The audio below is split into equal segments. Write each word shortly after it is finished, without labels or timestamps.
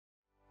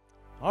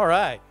All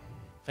right.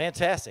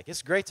 Fantastic.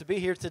 It's great to be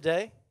here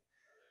today.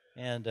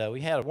 And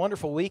we had a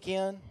wonderful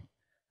weekend,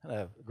 had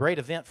a great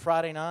event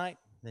Friday night.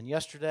 Then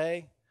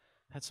yesterday,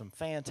 had some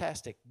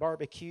fantastic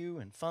barbecue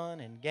and fun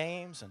and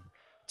games, and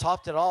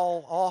topped it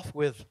all off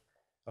with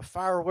a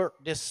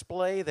firework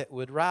display that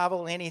would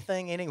rival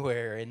anything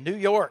anywhere in New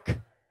York.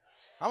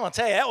 I'm going to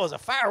tell you, that was a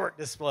firework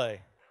display.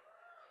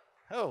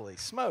 Holy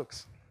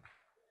smokes.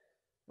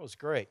 It was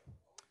great.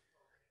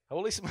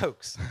 Holy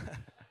smokes.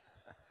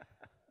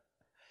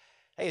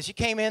 Hey, as you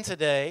came in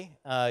today,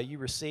 you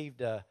received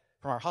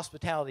from our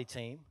hospitality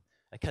team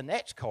a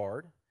Connect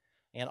card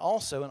and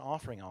also an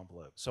offering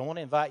envelope. So I want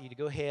to invite you to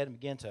go ahead and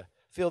begin to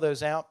fill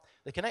those out.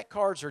 The Connect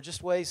cards are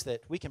just ways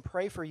that we can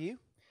pray for you,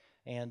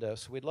 and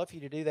so we'd love for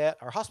you to do that.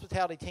 Our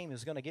hospitality team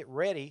is going to get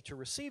ready to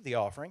receive the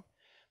offering.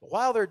 But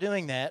while they're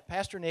doing that,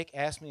 Pastor Nick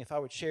asked me if I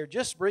would share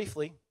just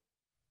briefly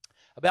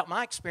about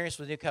my experience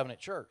with New Covenant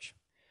Church.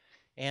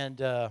 And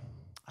I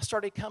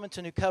started coming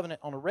to New Covenant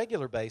on a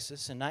regular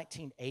basis in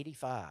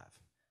 1985.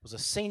 I was a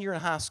senior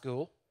in high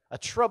school, a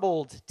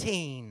troubled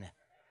teen,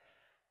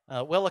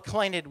 well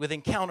acquainted with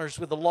encounters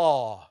with the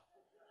law,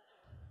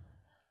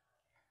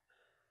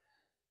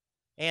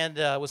 and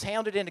was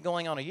hounded into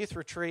going on a youth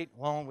retreat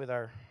along with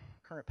our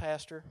current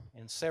pastor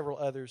and several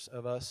others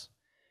of us.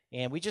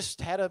 And we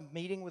just had a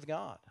meeting with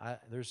God.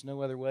 There's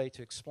no other way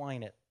to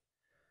explain it.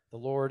 The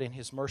Lord, in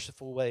His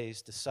merciful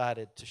ways,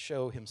 decided to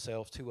show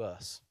Himself to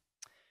us.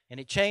 And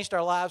it changed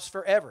our lives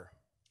forever.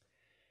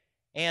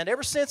 And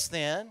ever since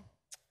then,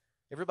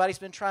 everybody's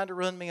been trying to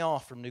run me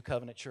off from New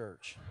Covenant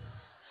Church.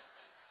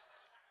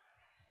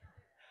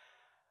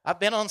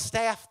 I've been on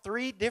staff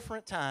 3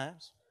 different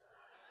times.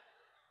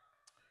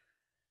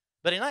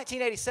 But in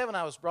 1987,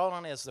 I was brought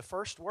on as the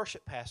first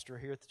worship pastor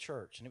here at the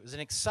church. And it was an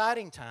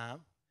exciting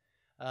time,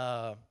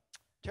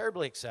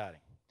 terribly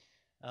exciting.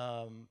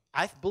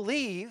 I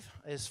believe,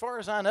 as far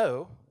as I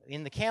know,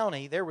 in the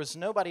county, there was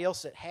nobody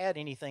else that had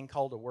anything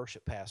called a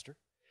worship pastor.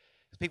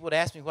 People would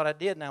ask me what I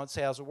did, and I would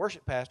say I was a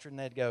worship pastor, and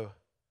they'd go,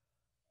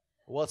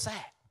 "What's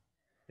that?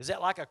 Is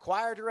that like a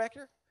choir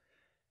director?"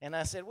 And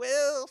I said,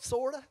 "Well,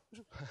 sort of."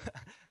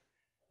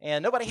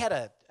 And nobody had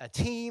a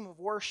team of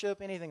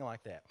worship, anything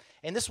like that.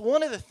 And this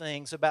one of the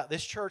things about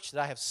this church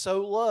that I have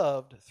so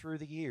loved through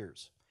the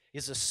years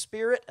is a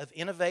spirit of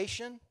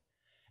innovation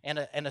and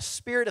a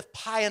spirit of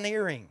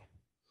pioneering.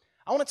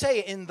 I want to tell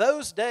you, in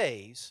those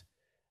days,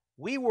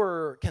 we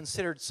were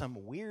considered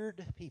some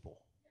weird people.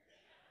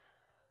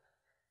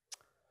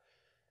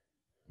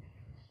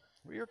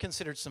 We were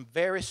considered some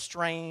very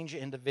strange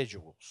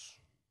individuals.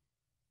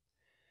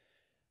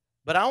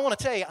 But I want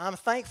to tell you, I'm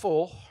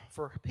thankful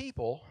for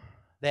people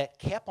that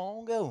kept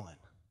on going,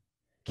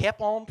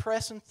 kept on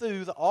pressing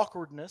through the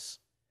awkwardness,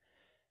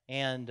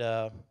 and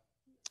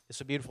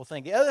it's a beautiful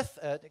thing.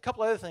 A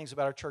couple other things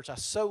about our church I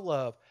so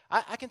love.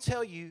 I can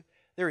tell you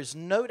there is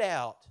no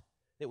doubt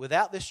that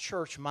without this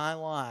church, my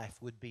life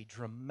would be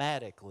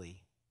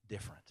dramatically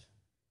different.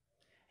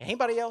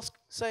 Anybody else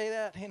say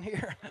that in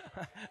here?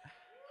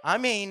 I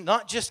mean,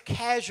 not just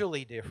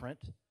casually different,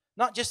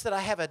 not just that I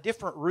have a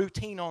different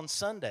routine on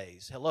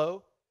Sundays.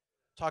 Hello?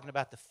 Talking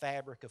about the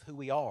fabric of who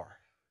we are.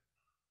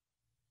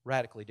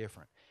 Radically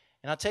different.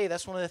 And I'll tell you,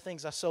 that's one of the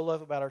things I so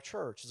love about our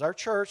church, is our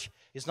church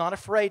is not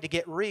afraid to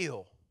get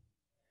real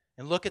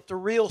and look at the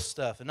real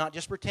stuff and not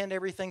just pretend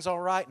everything's all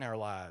right in our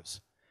lives.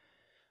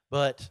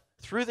 But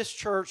through this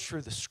church,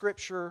 through the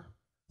Scripture,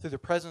 through the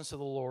presence of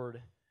the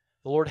Lord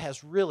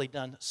has really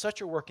done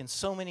such a work in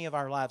so many of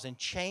our lives and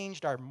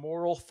changed our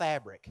moral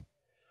fabric,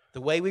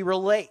 the way we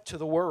relate to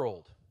the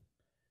world.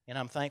 And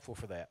I'm thankful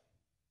for that.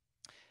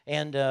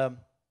 And the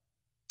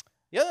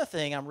other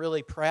thing I'm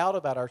really proud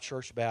about our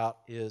church about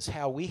is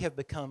how we have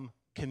become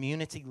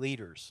community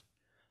leaders.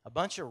 A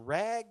bunch of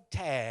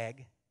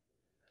ragtag,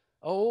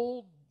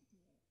 old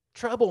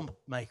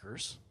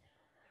troublemakers.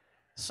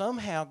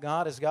 Somehow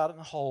God has gotten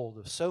a hold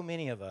of so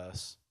many of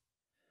us,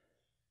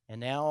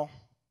 and now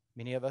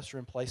many of us are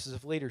in places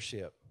of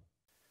leadership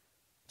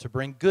to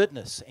bring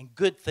goodness and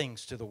good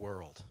things to the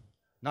world.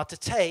 Not to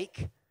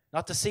take,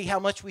 not to see how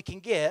much we can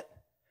get,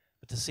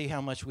 but to see how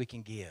much we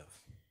can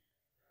give.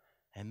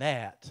 And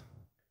that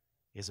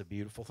is a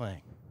beautiful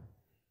thing.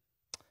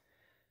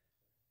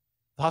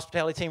 The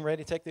hospitality team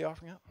ready to take the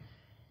offering up?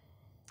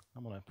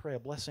 I'm going to pray a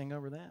blessing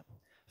over that.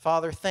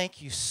 Father,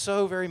 thank you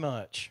so very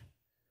much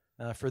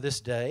for this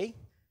day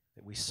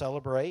that we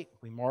celebrate.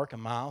 We mark a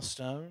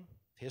milestone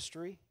of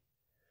history.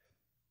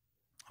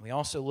 We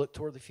also look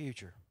toward the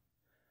future.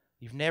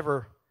 You've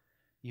never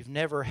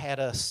had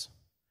us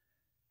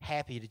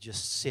happy to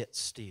just sit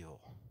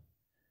still.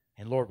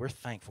 And Lord, we're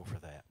thankful for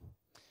that.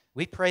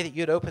 We pray that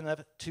you'd open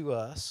up to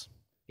us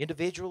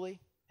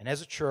individually and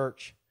as a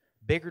church,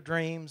 bigger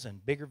dreams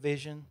and bigger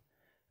vision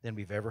than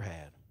we've ever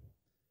had.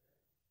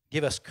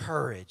 Give us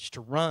courage to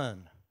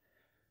run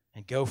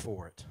and go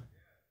for it.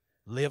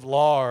 Live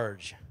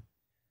large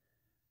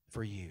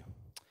for you.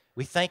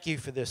 We thank you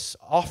for this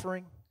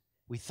offering.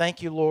 We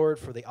thank you, Lord,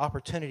 for the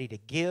opportunity to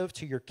give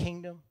to your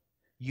kingdom.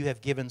 You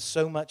have given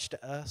so much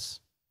to us.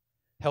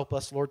 Help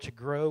us, Lord, to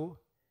grow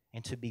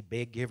and to be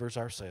big givers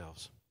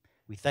ourselves.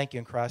 We thank you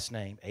in Christ's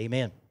name.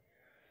 Amen.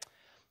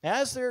 Now,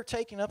 as they're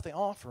taking up the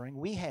offering,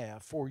 we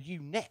have for you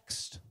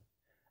next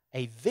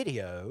a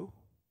video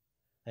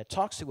that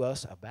talks to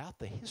us about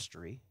the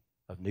history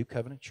of New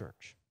Covenant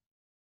Church.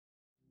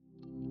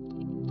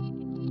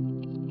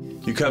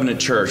 New Covenant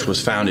Church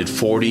was founded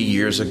 40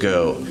 years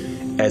ago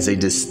as a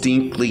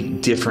distinctly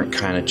different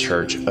kind of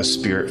church, a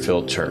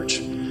Spirit-filled church.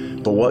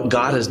 But what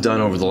God has done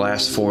over the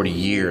last 40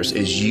 years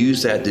is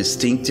use that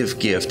distinctive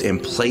gift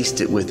and placed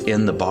it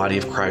within the body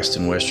of Christ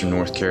in Western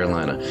North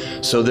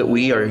Carolina so that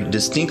we are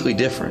distinctly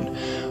different,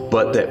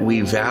 but that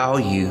we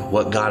value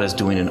what God is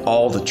doing in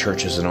all the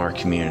churches in our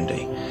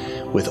community.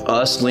 With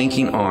us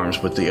linking arms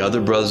with the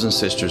other brothers and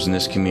sisters in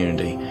this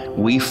community,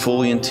 we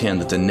fully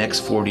intend that the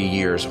next 40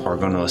 years are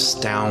going to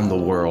astound the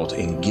world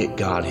and get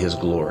God His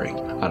glory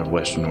out of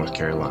Western North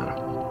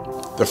Carolina.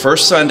 The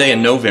first Sunday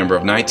in November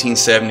of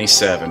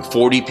 1977,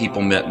 40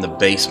 people met in the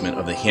basement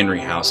of the Henry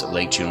House at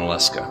Lake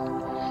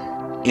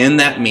Junaluska. In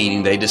that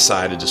meeting, they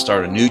decided to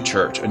start a new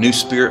church, a new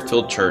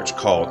Spirit-filled church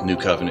called New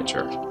Covenant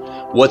Church.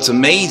 What's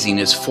amazing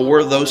is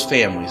 4 of those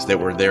families that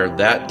were there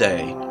that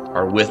day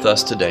are with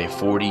us today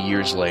 40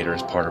 years later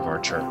as part of our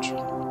church.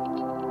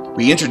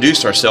 We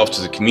introduced ourselves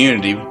to the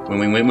community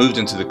when we moved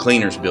into the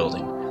cleaners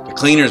building. The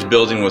cleaners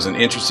building was an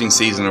interesting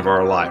season of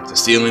our life. The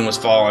ceiling was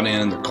falling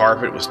in, the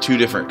carpet was 2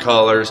 different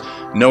colors,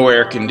 no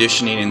air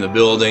conditioning in the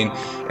building,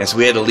 and so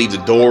we had to leave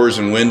the doors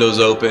and windows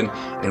open,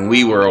 and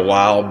we were a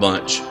wild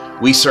bunch.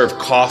 We served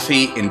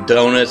coffee and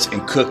donuts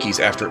and cookies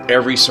after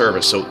every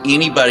service, so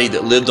anybody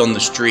that lived on the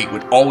street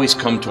would always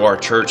come to our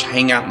church,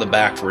 hang out in the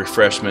back for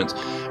refreshments.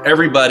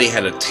 Everybody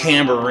had a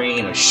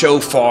tambourine, a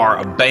shofar,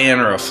 a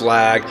banner, a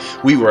flag.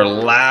 We were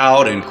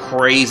loud and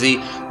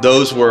crazy.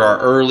 Those were our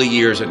early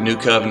years at New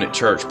Covenant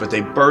Church, but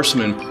they birthed some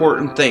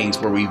important things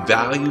where we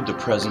valued the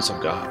presence of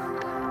God.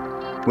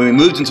 When we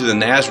moved into the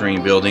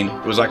Nazarene building,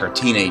 it was like our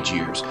teenage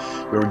years.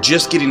 We were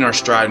just getting our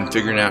stride and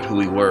figuring out who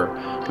we were.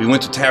 We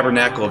went to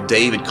Tabernacle of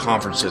David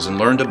conferences and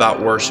learned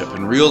about worship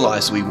and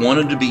realized we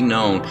wanted to be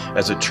known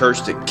as a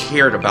church that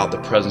cared about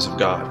the presence of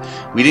God.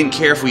 We didn't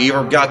care if we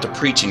ever got to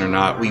preaching or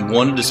not. We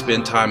wanted to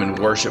spend time in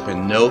worship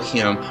and know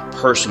Him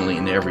personally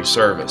in every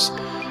service.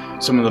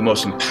 Some of the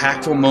most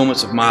impactful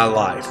moments of my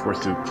life were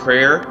through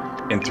prayer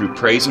and through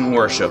praise and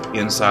worship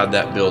inside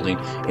that building,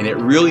 and it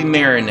really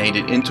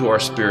marinated into our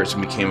spirits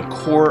and became a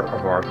core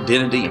of our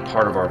identity and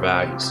part of our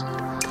values.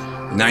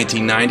 In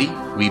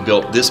 1990, we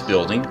built this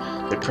building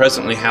that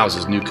presently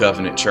houses New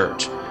Covenant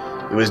Church.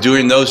 It was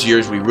during those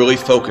years we really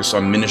focused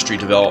on ministry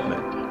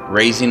development,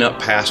 raising up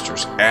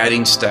pastors,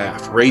 adding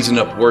staff, raising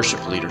up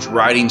worship leaders,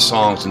 writing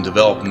songs, and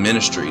developing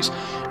ministries.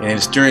 And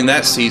it's during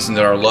that season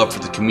that our love for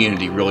the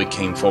community really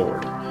came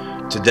forward.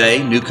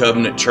 Today, New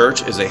Covenant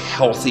Church is a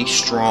healthy,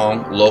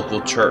 strong, local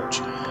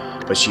church,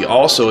 but she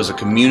also is a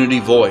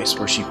community voice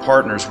where she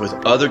partners with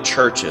other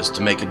churches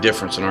to make a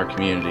difference in our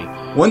community.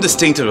 One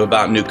distinctive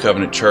about New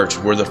Covenant Church,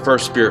 we're the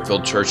first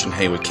Spirit-filled church in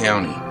Haywood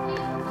County.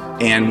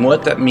 And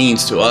what that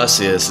means to us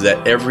is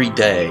that every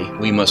day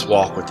we must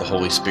walk with the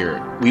Holy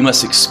Spirit. We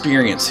must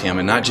experience Him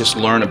and not just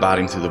learn about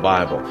Him through the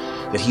Bible,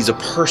 that He's a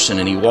person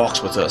and He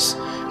walks with us.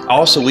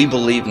 Also, we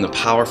believe in the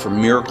power for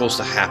miracles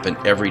to happen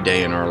every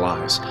day in our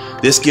lives.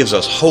 This gives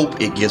us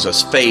hope, it gives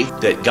us faith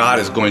that God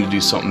is going to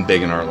do something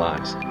big in our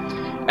lives.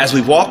 As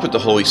we walk with the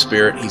Holy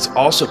Spirit, He's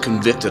also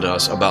convicted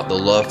us about the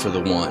love for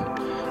the one.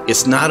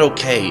 It's not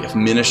okay if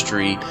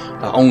ministry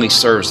only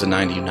serves the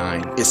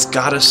 99. It's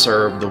got to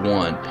serve the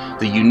one,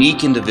 the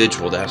unique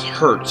individual that has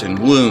hurts and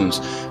wounds,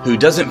 who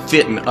doesn't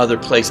fit in other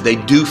places. They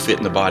do fit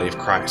in the body of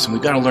Christ, and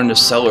we've got to learn to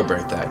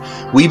celebrate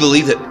that. We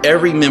believe that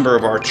every member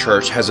of our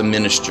church has a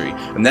ministry,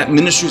 and that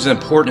ministry is as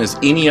important as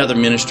any other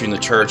ministry in the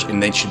church,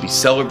 and they should be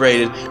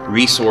celebrated,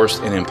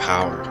 resourced, and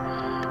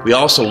empowered. We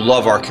also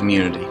love our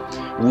community.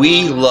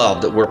 We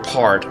love that we're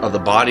part of the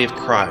body of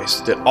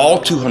Christ that all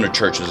 200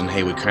 churches in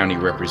Haywood County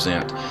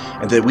represent,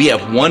 and that we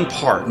have one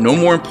part, no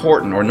more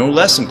important or no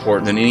less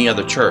important than any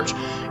other church,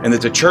 and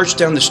that the church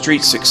down the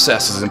street's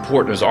success is as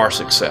important as our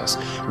success.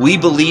 We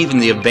believe in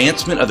the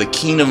advancement of the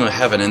kingdom of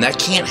heaven, and that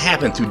can't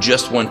happen through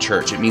just one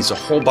church. It means the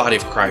whole body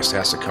of Christ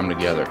has to come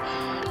together.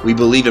 We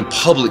believe in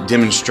public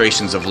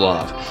demonstrations of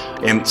love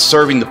and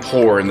serving the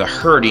poor and the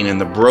hurting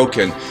and the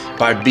broken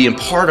by being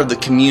part of the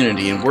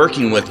community and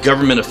working with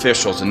government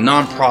officials and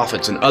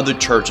nonprofits and other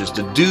churches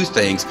to do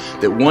things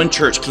that one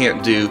church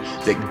can't do,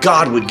 that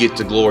God would get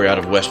the glory out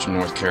of Western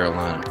North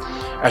Carolina.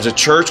 As a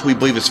church, we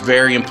believe it's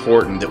very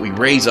important that we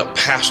raise up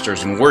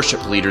pastors and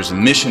worship leaders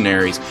and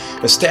missionaries,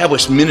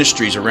 establish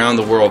ministries around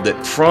the world,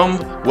 that from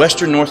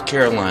Western North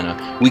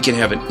Carolina, we can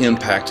have an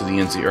impact to the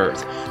ends of the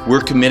earth.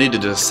 We're committed to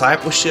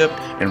discipleship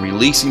and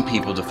releasing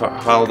people to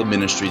follow the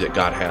ministry that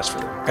God has for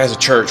them. As a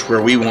church,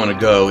 where we want to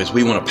go is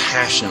we want to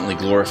passionately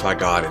glorify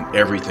God in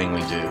everything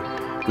we do.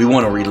 We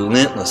want to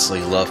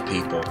relentlessly love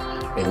people,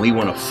 and we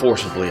want to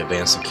forcibly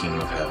advance the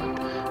kingdom of heaven.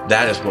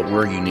 that is what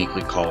we're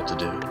uniquely called to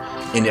do.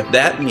 And if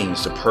that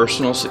means the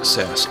personal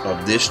success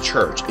of this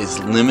church is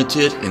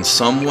limited in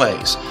some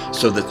ways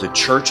so that the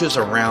churches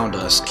around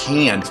us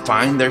can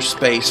find their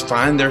space,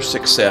 find their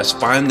success,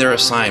 find their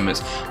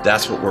assignments,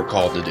 that's what we're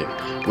called to do.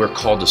 We're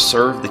called to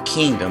serve the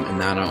kingdom and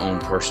not our own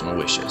personal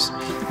wishes.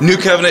 New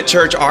Covenant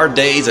Church, our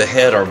days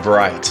ahead are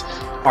bright.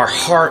 Our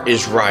heart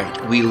is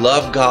right. We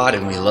love God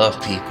and we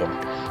love people.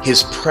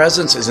 His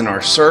presence is in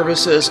our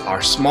services,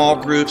 our small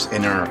groups,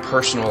 and in our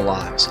personal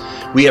lives.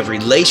 We have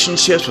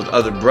relationships with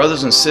other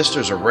brothers and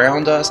sisters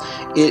around us.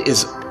 It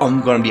is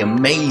going to be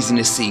amazing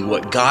to see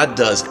what God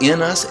does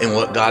in us and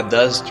what God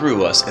does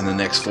through us in the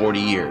next 40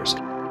 years.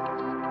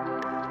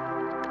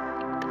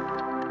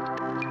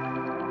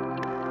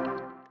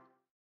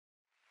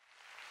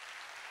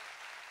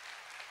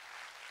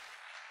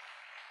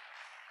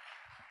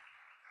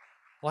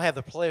 Well, I have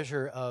the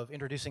pleasure of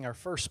introducing our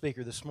first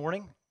speaker this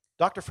morning.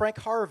 Dr. Frank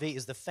Harvey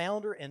is the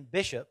founder and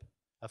bishop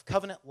of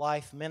Covenant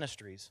Life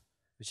Ministries,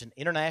 which is an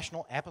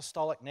international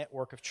apostolic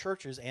network of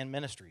churches and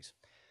ministries.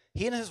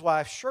 He and his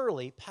wife,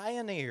 Shirley,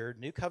 pioneered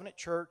New Covenant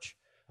Church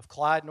of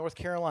Clyde, North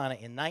Carolina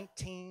in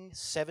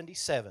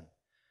 1977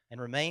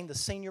 and remained the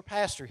senior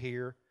pastor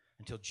here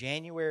until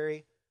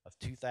January of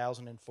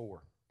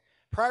 2004.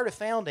 Prior to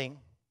founding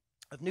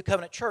of New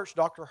Covenant Church,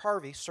 Dr.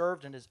 Harvey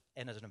served as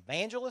an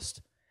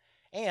evangelist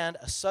and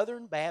a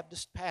Southern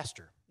Baptist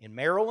pastor in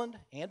Maryland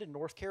and in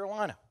North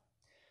Carolina.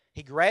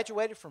 He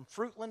graduated from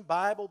Fruitland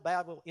Baptist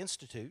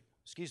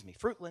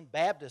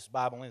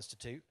Bible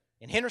Institute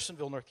in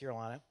Hendersonville, North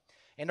Carolina,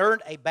 and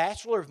earned a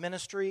Bachelor of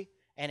Ministry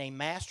and a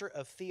Master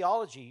of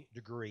Theology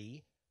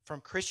degree from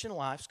Christian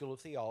Life School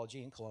of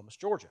Theology in Columbus,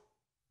 Georgia.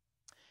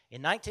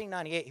 In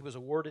 1998, he was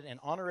awarded an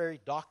honorary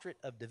Doctorate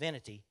of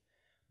Divinity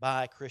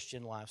by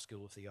Christian Life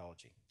School of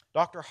Theology.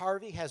 Dr.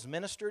 Harvey has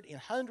ministered in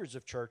hundreds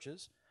of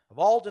churches of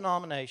all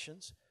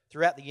denominations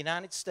throughout the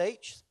United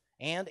States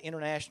and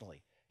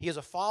internationally. He is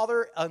a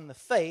father in the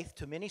faith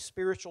to many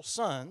spiritual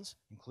sons,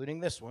 including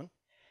this one,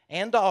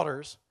 and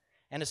daughters,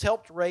 and has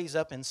helped raise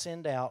up and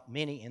send out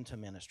many into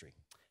ministry.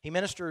 He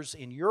ministers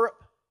in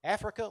Europe,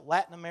 Africa,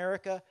 Latin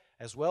America,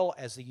 as well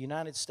as the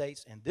United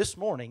States, and this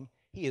morning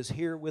he is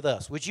here with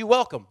us. Would you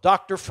welcome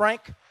Dr.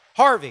 Frank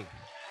Harvey?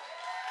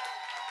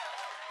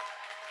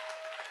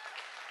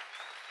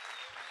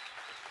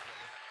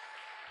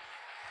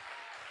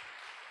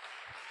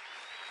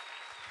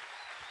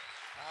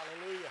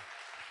 Hallelujah.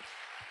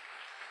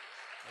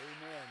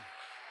 Amen.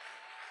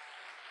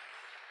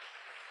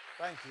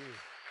 Thank you.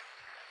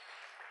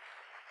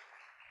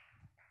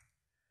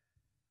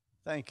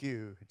 Thank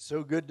you. It's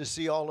so good to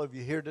see all of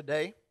you here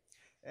today,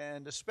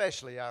 and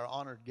especially our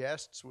honored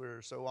guests.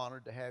 We're so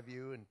honored to have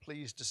you and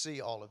pleased to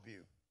see all of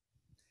you.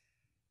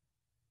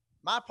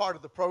 My part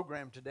of the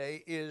program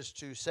today is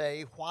to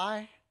say,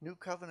 why New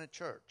Covenant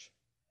Church?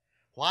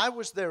 Why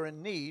was there a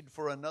need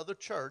for another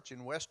church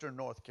in western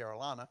North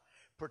Carolina,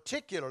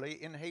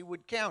 particularly in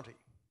Haywood County?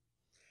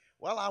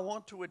 Well, I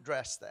want to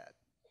address that.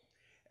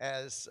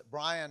 As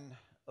Brian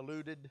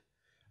alluded,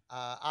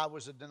 I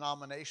was a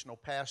denominational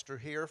pastor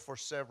here for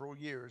several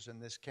years in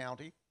this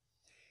county,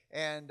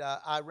 and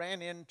I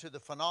ran into the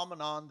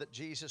phenomenon that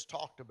Jesus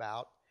talked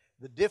about,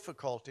 the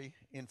difficulty,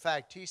 in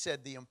fact, he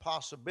said the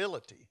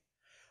impossibility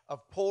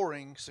of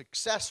pouring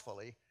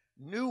successfully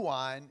new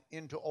wine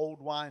into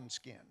old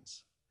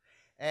wineskins,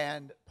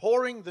 and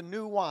pouring the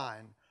new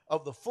wine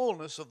of the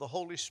fullness of the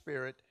Holy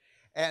Spirit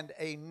and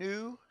a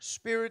new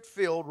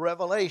Spirit-filled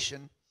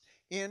revelation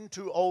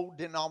into old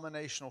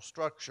denominational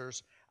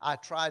structures. I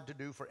tried to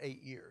do for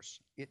 8 years.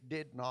 It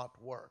did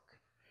not work.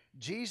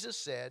 Jesus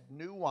said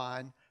new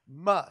wine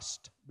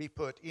must be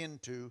put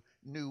into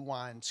new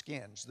wine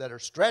skins that are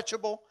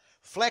stretchable,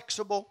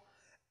 flexible,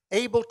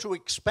 able to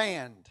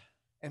expand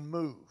and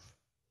move.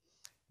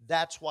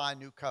 That's why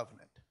New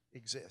Covenant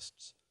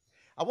exists.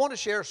 I want to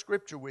share a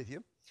scripture with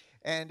you,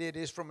 and it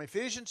is from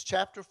Ephesians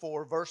chapter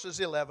 4, verses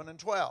 11 and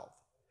 12.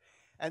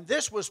 And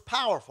this was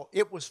powerful.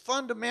 It was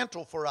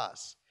fundamental for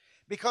us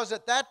because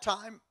at that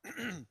time,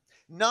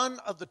 none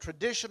of the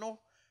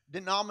traditional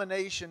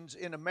denominations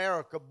in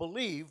America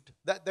believed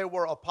that there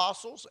were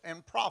apostles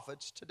and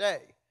prophets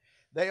today.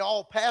 They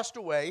all passed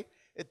away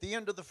at the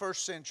end of the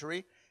first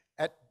century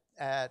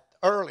at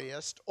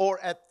earliest, or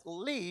at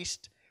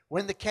least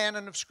when the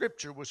canon of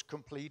Scripture was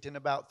complete in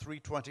about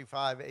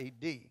 325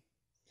 A.D.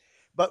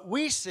 But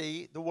we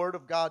see, the Word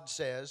of God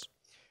says,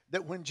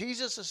 that when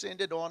Jesus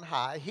ascended on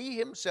high, He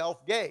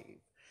Himself gave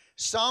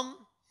some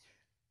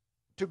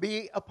to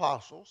be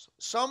apostles,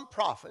 some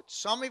prophets,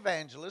 some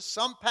evangelists,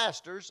 some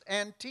pastors,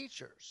 and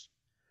teachers.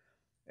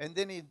 And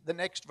then the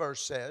next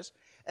verse says,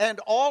 and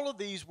all of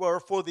these were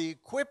for the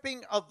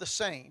equipping of the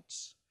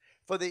saints,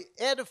 for the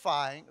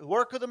edifying, the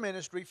work of the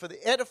ministry, for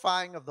the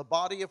edifying of the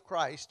body of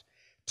Christ,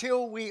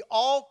 till we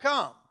all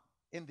come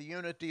in the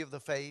unity of the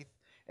faith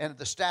and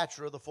the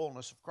stature of the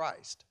fullness of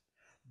Christ.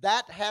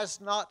 That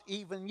has not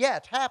even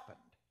yet happened.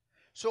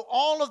 So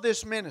all of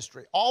this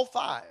ministry, all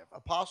five,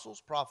 apostles,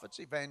 prophets,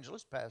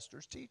 evangelists,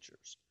 pastors,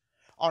 teachers,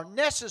 are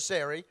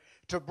necessary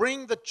to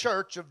bring the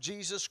church of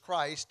Jesus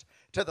Christ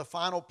to the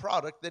final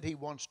product that he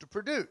wants to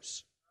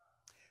produce.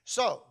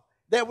 So,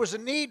 there was a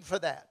need for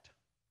that.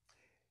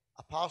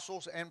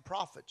 Apostles and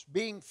prophets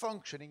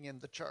functioning in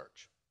the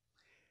church.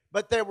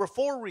 But there were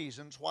 4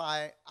 reasons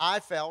why I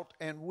felt,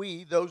 and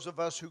we, those of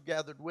us who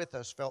gathered with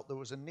us, felt there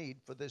was a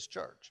need for this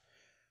church.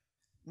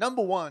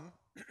 Number 1,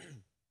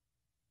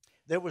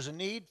 there was a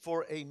need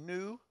for a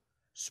new,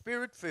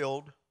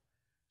 Spirit-filled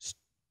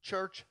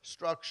church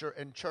structure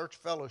and church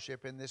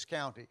fellowship in this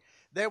county.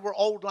 There were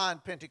old-line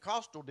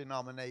Pentecostal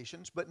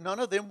denominations, but none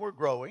of them were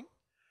growing.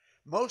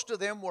 Most of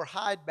them were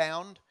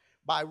hidebound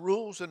by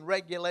rules and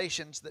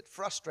regulations that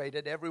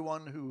frustrated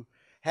everyone who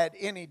had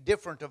any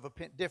difference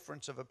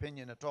of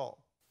opinion at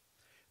all.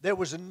 There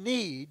was a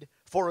need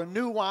for a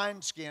new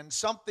wineskin,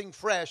 something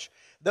fresh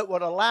that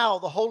would allow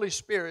the Holy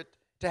Spirit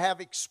to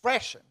have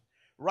expression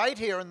right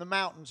here in the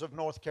mountains of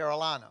North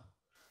Carolina.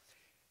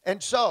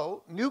 And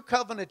so, New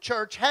Covenant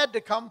Church had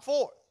to come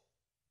forth.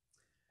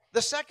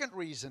 The second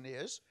reason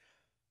is,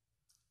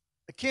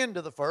 akin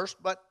to the first,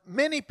 but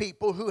many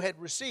people who had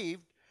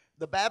received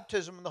the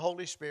baptism of the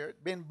Holy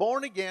Spirit, been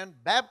born again,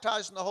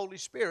 baptized in the Holy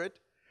Spirit,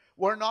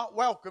 were not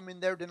welcome in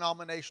their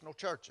denominational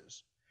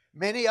churches.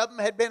 Many of them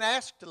had been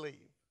asked to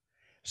leave.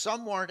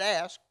 Some weren't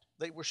asked,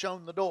 they were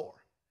shown the door.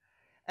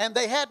 And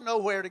they had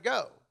nowhere to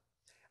go.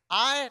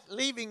 I,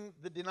 leaving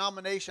the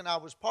denomination I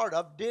was part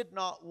of, did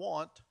not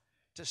want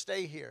to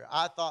stay here.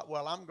 I thought,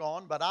 well, I'm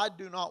gone, but I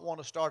do not want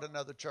to start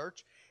another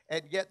church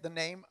and get the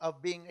name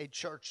of being a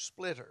church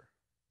splitter.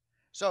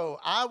 So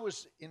I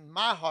was, in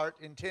my heart,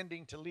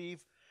 intending to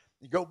leave,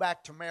 go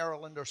back to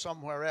Maryland or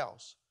somewhere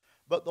else.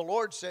 But the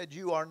Lord said,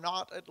 you are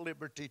not at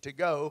liberty to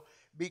go,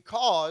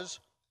 because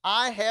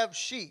I have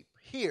sheep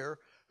here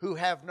who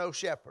have no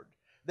shepherd.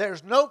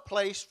 There's no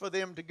place for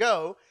them to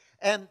go,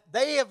 and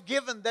they have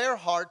given their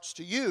hearts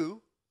to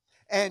you,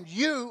 and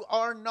you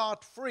are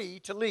not free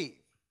to leave.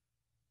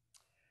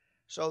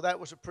 So that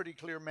was a pretty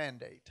clear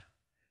mandate.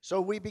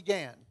 So we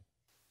began.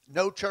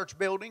 No church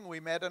building. We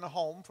met in a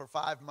home for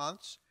 5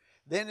 months.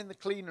 Then in the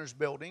cleaners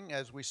building,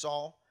 as we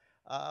saw,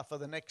 for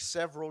the next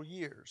several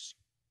years.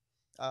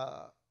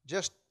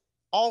 Just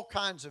all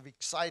kinds of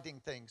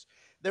exciting things.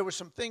 There were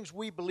some things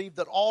we believe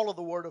that all of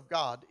the Word of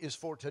God is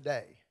for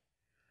today.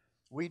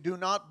 We do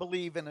not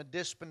believe in a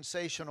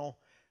dispensational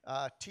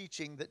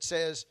teaching that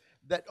says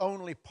that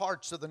only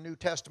parts of the New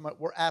Testament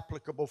were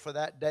applicable for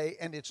that day,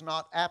 and it's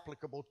not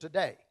applicable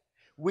today.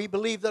 We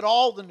believe that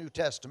all the New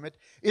Testament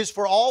is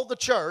for all the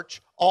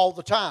church all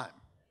the time.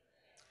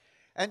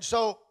 And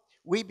so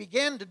we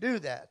began to do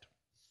that,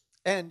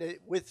 and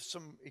with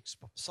some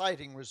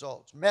exciting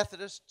results.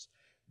 Methodists,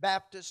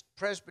 Baptists,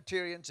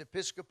 Presbyterians,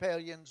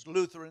 Episcopalians,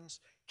 Lutherans,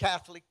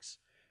 Catholics,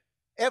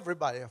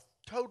 everybody, a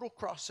total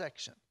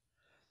cross-section.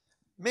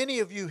 Many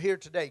of you here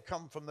today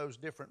come from those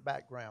different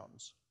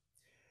backgrounds.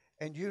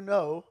 And you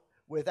know,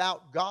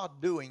 without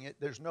God doing it,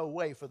 there's no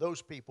way for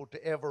those people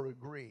to ever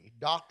agree,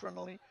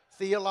 doctrinally,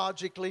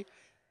 theologically,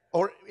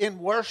 or in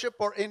worship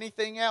or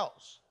anything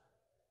else.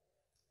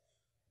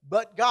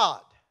 But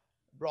God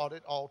brought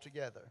it all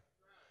together.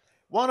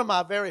 One of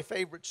my very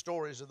favorite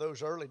stories of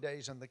those early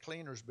days in the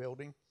cleaners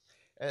building,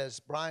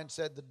 as Brian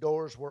said, the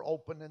doors were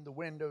open and the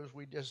windows,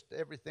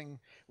 everything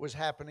was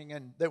happening,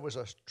 and there was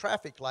a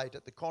traffic light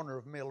at the corner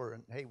of Miller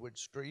and Haywood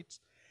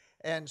Streets.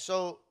 And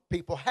so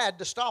people had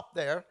to stop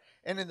there,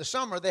 and in the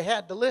summer they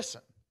had to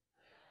listen.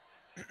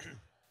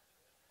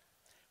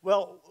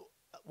 Well,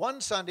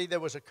 one Sunday there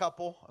was a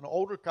couple, an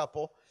older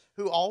couple,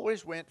 who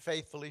always went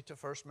faithfully to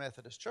First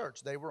Methodist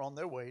Church. They were on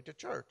their way to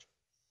church.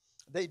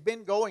 They'd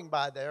been going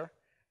by there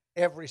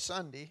every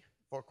Sunday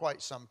for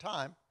quite some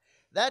time.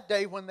 That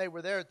day when they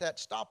were there at that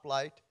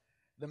stoplight,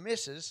 the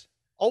missus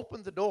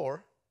opened the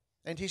door,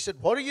 and he said,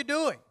 "What are you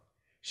doing?"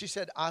 She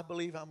said, "I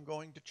believe I'm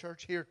going to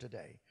church here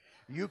today.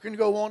 You can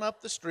go on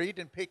up the street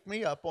and pick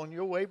me up on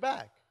your way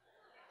back."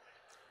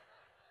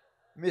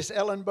 Miss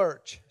Ellen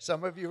Birch,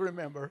 some of you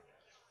remember.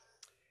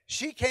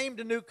 She came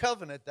to New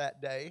Covenant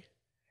that day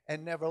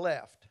and never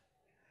left.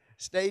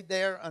 Stayed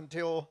there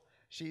until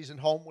she's at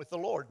home with the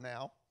Lord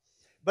now.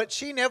 But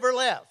she never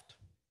left.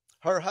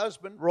 Her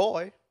husband,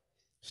 Roy,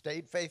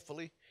 stayed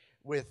faithfully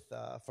with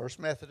First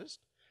Methodist.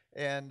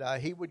 And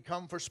he would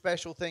come for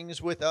special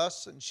things with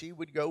us, and she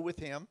would go with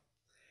him.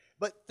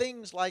 But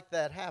things like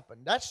that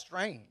happen. That's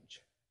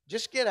strange.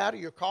 Just get out of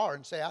your car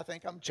and say, "I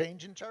think I'm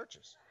changing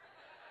churches."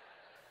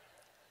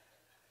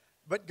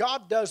 But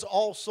God does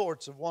all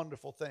sorts of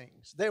wonderful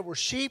things. There were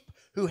sheep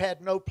who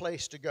had no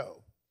place to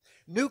go.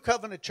 New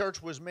Covenant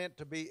Church was meant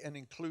to be an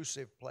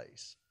inclusive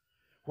place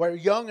where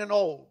young and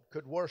old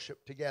could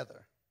worship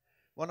together.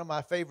 One of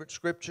my favorite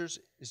scriptures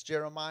is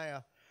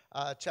Jeremiah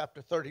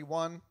chapter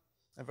 31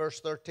 and verse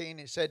 13.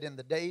 It said, "In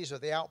the days of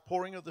the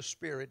outpouring of the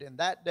Spirit, in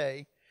that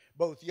day,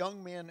 both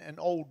young men and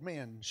old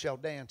men shall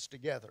dance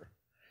together."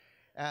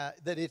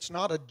 That it's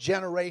not a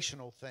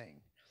generational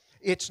thing.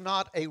 It's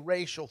not a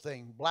racial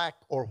thing, black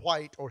or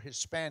white or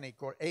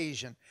Hispanic or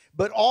Asian,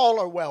 but all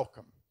are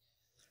welcome.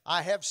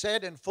 I have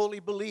said and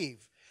fully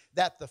believe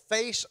that the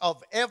face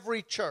of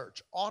every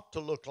church ought to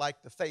look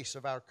like the face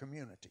of our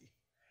community.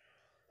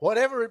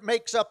 Whatever it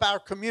makes up our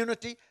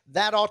community,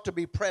 that ought to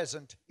be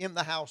present in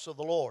the house of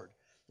the Lord.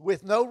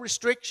 With no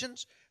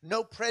restrictions,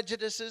 no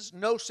prejudices,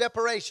 no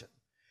separation.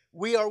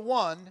 We are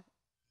one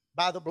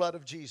by the blood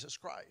of Jesus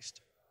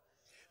Christ.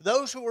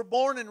 Those who were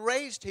born and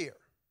raised here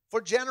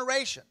for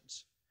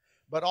generations,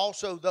 but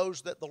also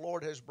those that the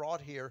Lord has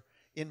brought here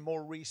in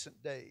more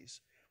recent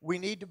days. We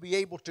need to be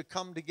able to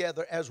come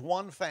together as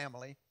one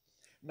family,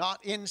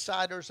 not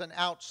insiders and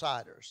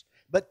outsiders.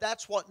 But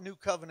that's what New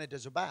Covenant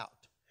is about.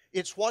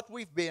 It's what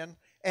we've been,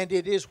 and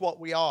it is what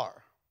we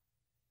are.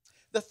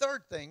 The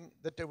third thing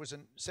that there was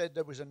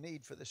a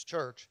need for this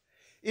church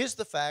is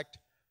the fact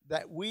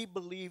that we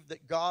believe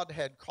that God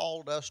had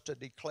called us to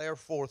declare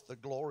forth the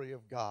glory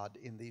of God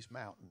in these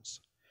mountains.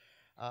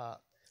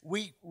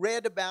 We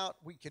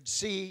could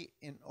see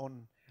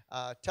on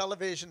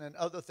television and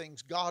other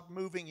things, God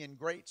moving in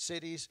great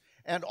cities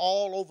and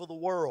all over the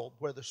world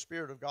where the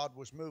Spirit of God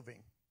was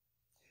moving.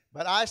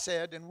 But I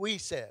said, and we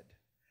said,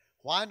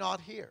 why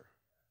not here?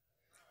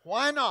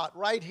 Why not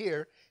right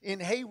here in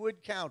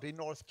Haywood County,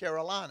 North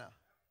Carolina?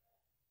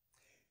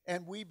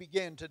 And we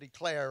began to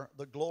declare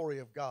the glory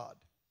of God.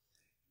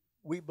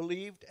 We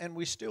believed, and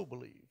we still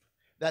believe,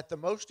 that the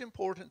most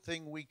important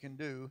thing we can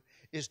do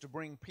is to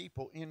bring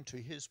people into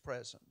His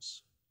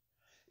presence.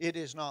 It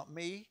is not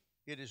me,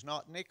 it is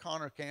not Nick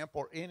Honorkamp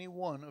or any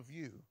one of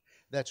you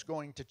that's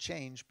going to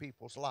change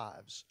people's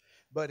lives,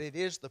 but it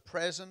is the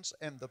presence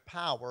and the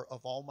power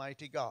of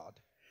Almighty God.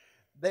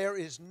 There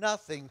is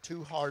nothing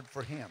too hard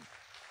for Him.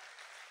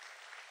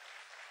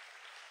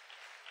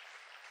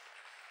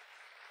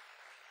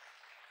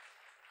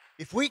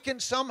 If we can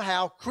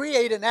somehow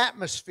create an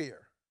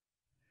atmosphere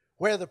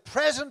where the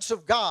presence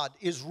of God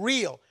is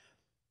real,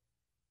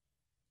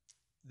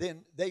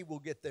 then they will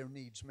get their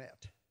needs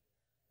met.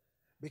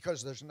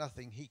 Because there's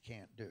nothing He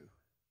can't do.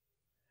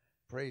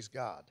 Praise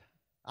God.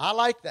 I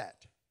like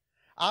that.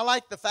 I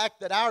like the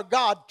fact that our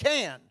God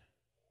can.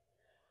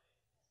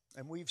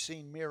 And we've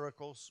seen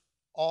miracles,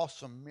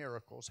 awesome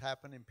miracles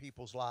happen in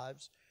people's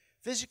lives.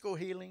 Physical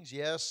healings,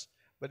 yes,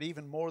 but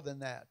even more than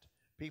that,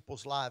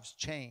 people's lives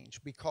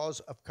change because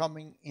of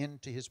coming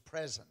into His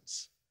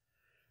presence.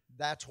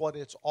 That's what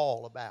it's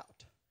all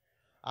about.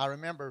 I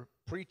remember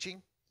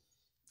preaching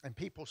and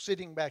people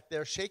sitting back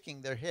there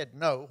shaking their head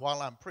no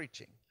while I'm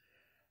preaching.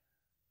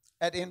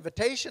 At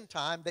invitation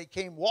time, they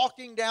came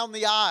walking down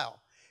the aisle,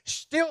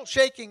 still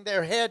shaking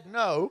their head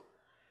no,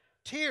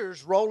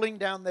 tears rolling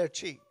down their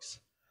cheeks.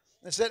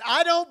 They said,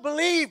 I don't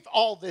believe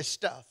all this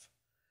stuff,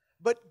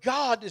 but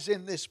God is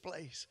in this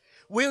place.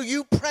 Will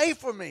you pray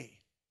for me?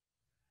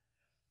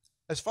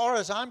 As far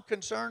as I'm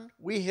concerned,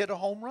 we hit a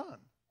home run.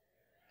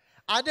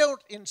 I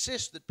don't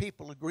insist that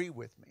people agree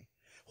with me.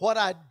 What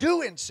I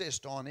do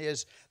insist on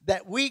is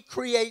that we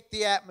create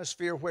the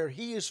atmosphere where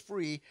He is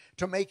free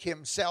to make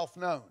Himself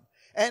known.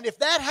 And if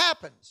that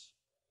happens,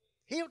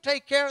 He'll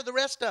take care of the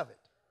rest of it.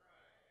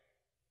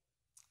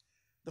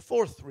 The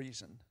fourth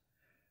reason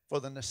for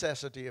the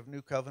necessity of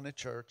New Covenant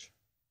Church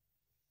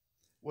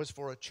was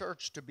for a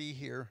church to be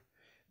here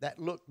that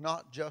looked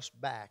not just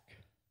back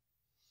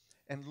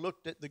and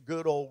looked at the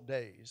good old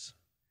days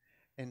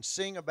and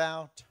sing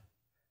about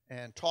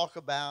and talk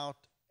about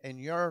and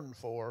yearn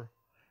for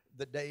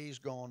the days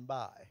gone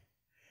by,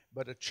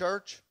 but a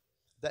church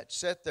that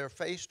set their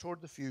face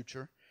toward the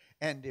future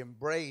and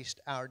embraced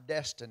our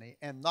destiny,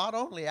 and not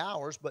only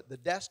ours, but the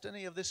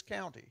destiny of this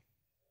county.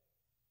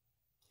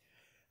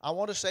 I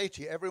want to say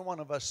to you, every one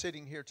of us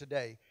sitting here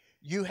today,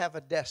 you have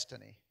a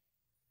destiny.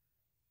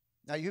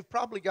 Now, you've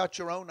probably got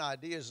your own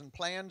ideas and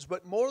plans,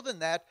 but more than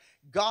that,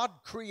 God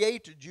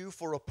created you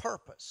for a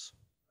purpose.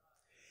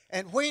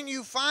 And when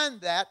you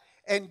find that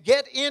and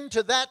get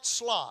into that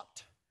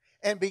slot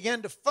and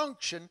begin to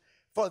function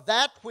for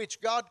that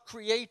which God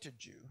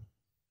created you,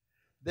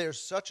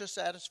 there's such a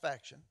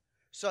satisfaction,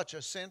 such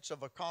a sense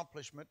of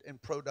accomplishment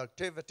and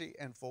productivity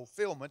and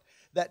fulfillment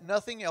that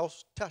nothing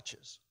else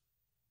touches.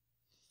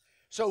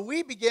 So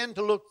we begin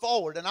to look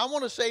forward, and I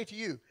want to say to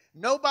you,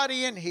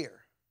 nobody in here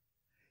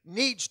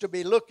needs to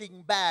be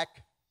looking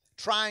back,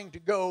 trying to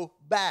go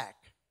back.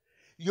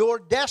 Your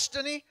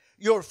destiny,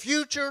 your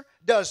future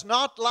does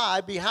not lie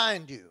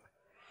behind you.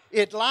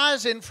 It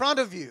lies in front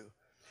of you.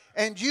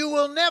 And you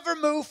will never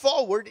move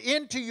forward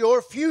into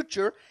your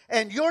future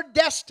and your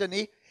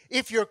destiny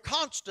if you're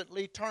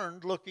constantly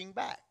turned looking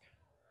back.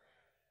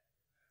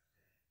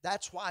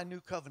 That's why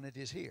New Covenant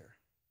is here.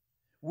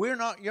 We're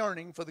not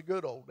yearning for the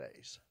good old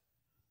days.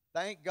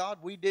 Thank God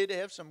we did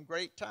have some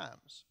great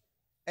times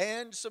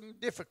and some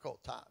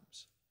difficult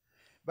times.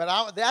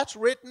 But that's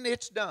written,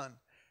 it's done.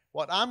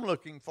 What I'm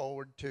looking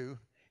forward to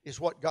is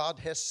what God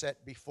has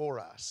set before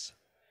us.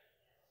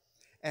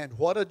 And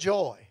what a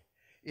joy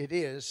it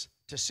is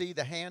to see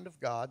the hand of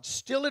God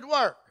still at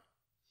work,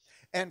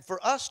 and for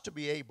us to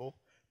be able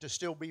to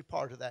still be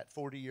part of that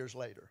 40 years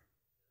later.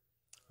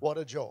 What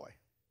a joy.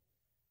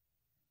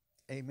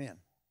 Amen.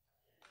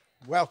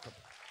 Welcome.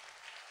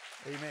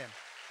 Amen.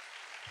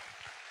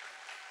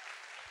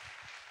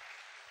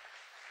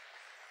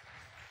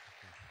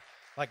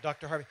 like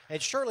Dr. Harvey.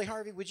 And Shirley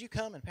Harvey, would you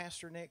come? And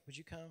Pastor Nick, would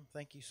you come?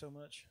 Thank you so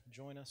much.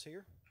 Join us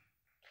here.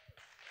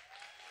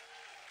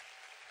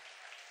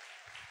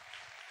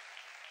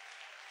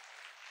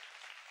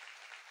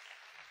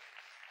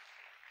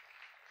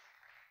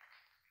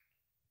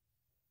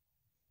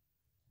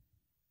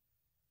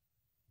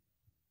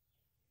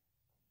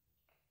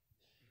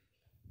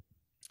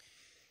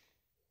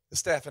 The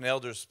staff and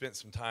elders spent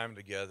some time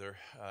together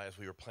as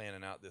we were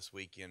planning out this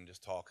weekend,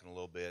 just talking a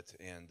little bit,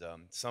 and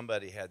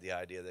somebody had the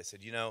idea. They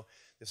said,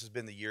 this has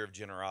been the year of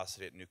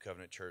generosity at New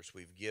Covenant Church.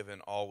 We've given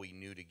all we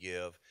knew to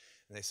give,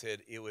 and they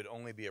said it would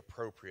only be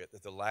appropriate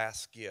that the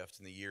last gift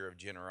in the year of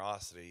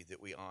generosity that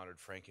we honored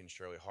Frank and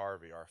Shirley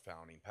Harvey, our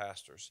founding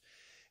pastors.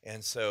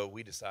 And so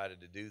we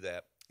decided to do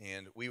that,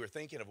 and we were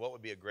thinking of what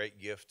would be a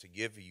great gift to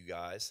give you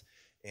guys,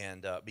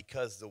 and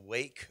because the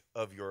wake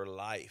of your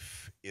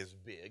life is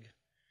big,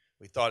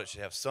 we thought it should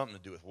have something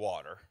to do with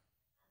water.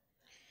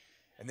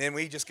 And then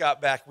we just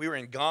got back. We were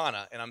in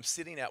Ghana, and I'm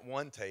sitting at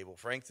one table.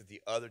 Frank's at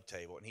the other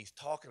table, and he's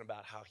talking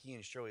about how he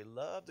and Shirley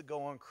love to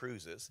go on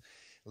cruises.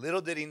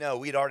 Little did he know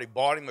we'd already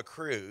bought him a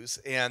cruise,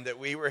 and that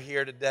we were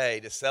here today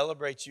to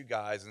celebrate you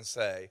guys and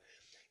say,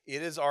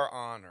 it is our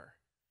honor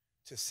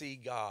to see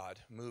God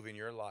move in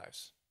your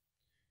lives.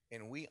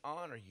 And we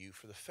honor you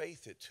for the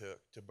faith it took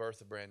to birth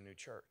a brand new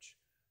church.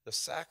 The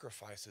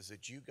sacrifices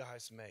that you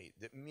guys made,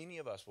 that many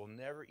of us will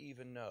never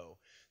even know,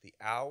 the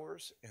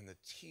hours and the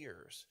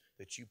tears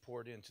that you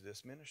poured into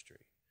this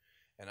ministry.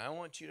 And I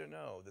want you to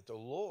know that the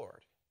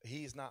Lord,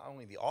 He's not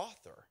only the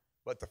author,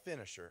 but the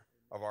finisher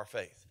of our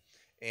faith.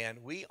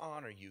 And we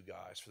honor you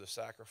guys for the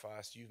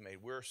sacrifice you've made.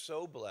 We're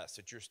so blessed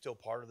that you're still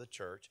part of the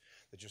church,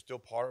 that you're still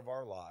part of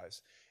our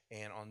lives.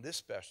 And on this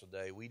special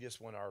day, we just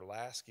want our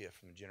last gift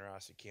from the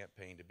Generosity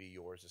Campaign to be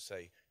yours, to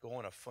say, go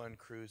on a fun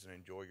cruise and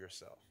enjoy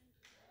yourself.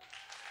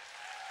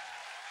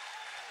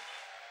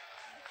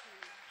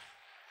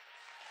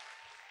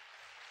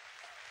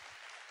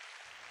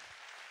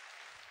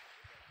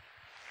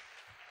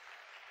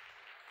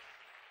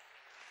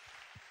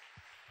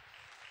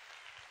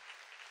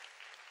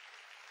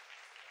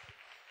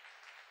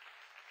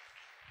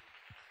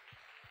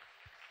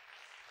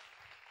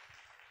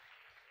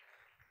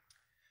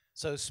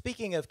 So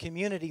speaking of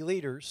community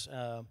leaders,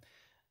 I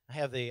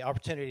have the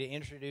opportunity to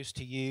introduce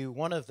to you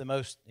one of the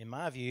most, in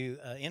my view,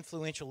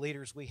 influential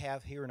leaders we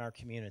have here in our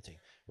community.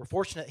 We're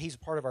fortunate he's a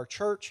part of our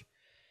church,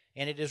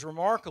 and it is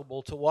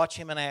remarkable to watch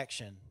him in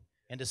action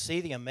and to see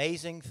the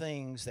amazing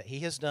things that he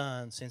has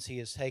done since he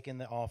has taken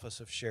the office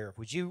of sheriff.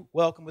 Would you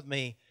welcome with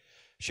me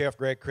Sheriff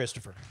Greg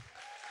Christopher?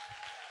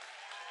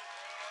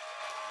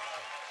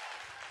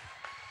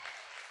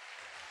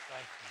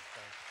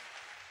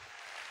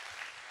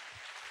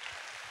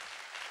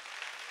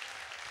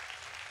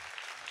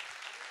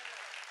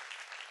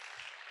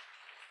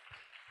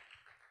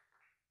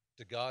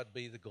 To God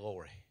be the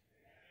glory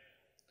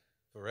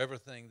for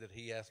everything that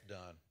He hath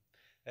done.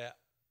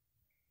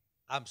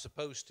 I'm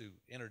supposed to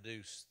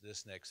introduce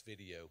this next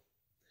video,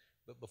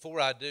 but before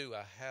I do,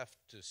 I have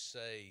to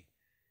say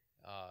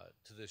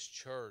to this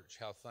church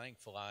how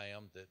thankful I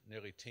am that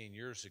nearly 10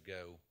 years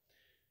ago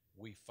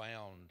we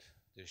found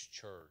this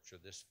church, or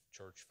this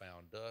church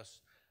found us.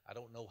 I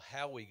don't know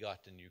how we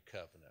got to New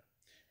Covenant.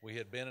 We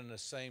had been in the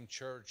same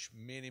church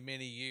many,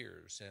 many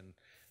years, and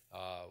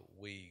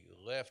we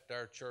left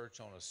our church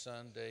on a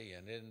Sunday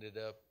and ended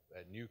up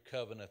at New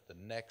Covenant the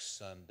next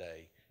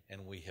Sunday,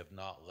 and we have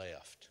not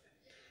left.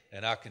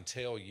 And I can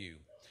tell you,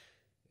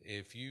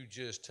 if you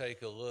just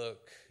take a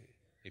look,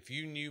 if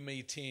you knew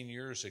me 10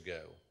 years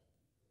ago,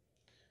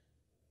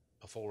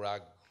 before I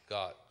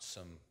got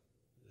some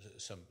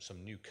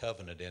New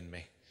Covenant in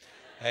me,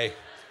 hey,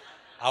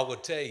 I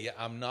would tell you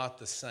I'm not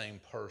the same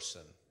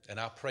person,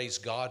 and I praise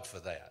God for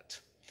that.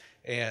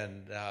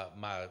 And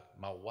my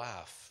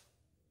wife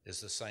is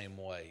the same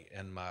way,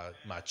 and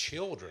my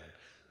children.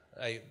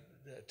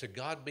 To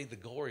God be the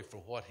glory for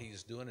what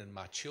He's doing in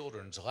my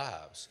children's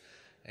lives.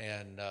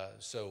 And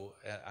so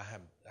I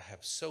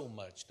have so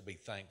much to be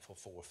thankful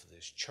for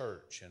this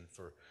church and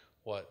for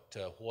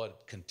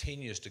what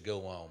continues to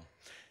go on.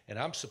 And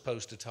I'm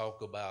supposed to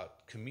talk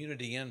about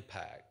community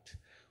impact.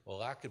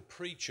 Well, I could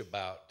preach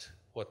about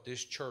what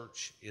this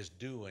church is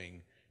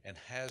doing and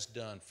has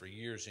done for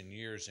years and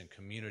years in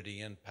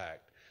community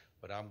impact.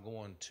 But I'm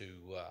going to,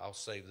 I'll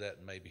save that,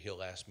 and maybe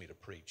he'll ask me to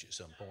preach at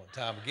some point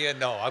in time again.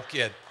 No, I'm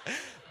kidding.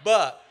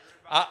 But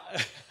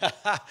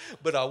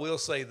I will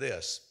say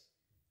this.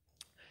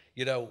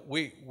 You know,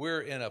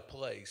 we're in a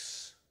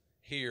place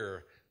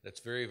here that's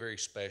very, very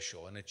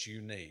special, and it's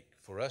unique.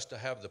 For us to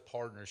have the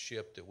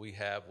partnership that we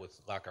have with,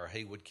 like, our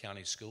Haywood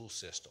County school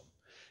system.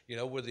 You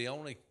know, we're the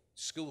only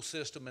school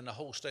system in the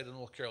whole state of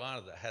North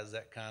Carolina that has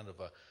that kind of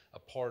a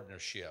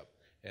partnership,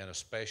 and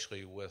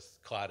especially with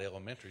Clyde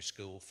Elementary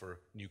School for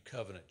New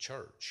Covenant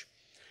Church.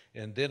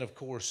 And then, of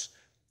course,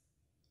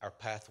 our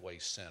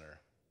Pathways Center.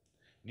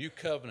 New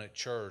Covenant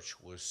Church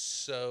was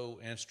so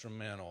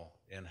instrumental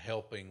in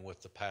helping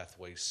with the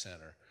Pathways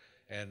Center,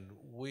 and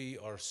we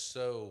are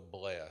so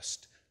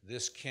blessed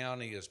this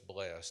county is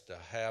blessed to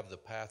have the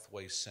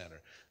Pathway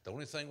Center. The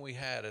only thing we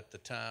had at the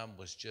time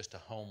was just a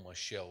homeless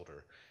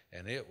shelter,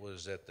 and it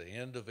was at the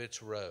end of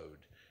its road.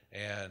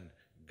 And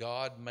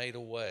God made a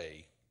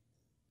way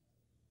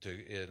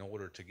in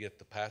order to get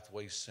the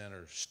Pathway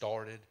Center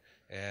started.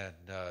 And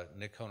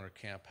Nick Hunter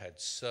Camp had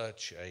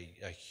such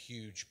a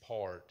huge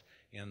part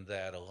in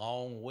that,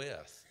 along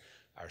with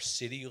our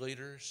city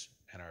leaders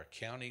and our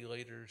county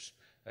leaders.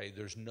 Hey,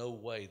 there's no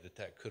way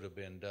that could have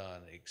been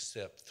done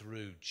except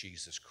through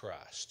Jesus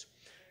Christ.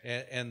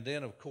 And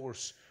then, of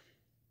course,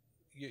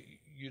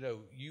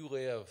 you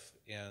live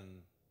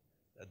in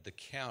the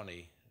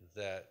county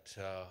that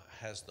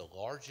has the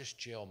largest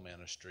jail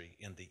ministry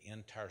in the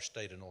entire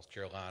state of North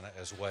Carolina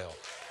as well.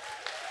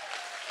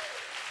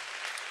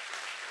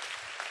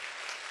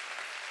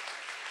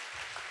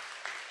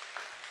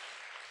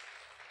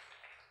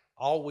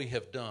 All we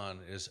have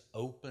done is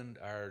opened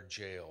our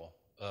jail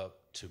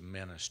up to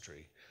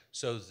ministry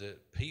so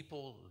that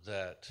people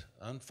that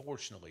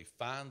unfortunately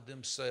find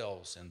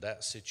themselves in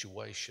that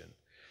situation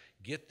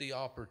get the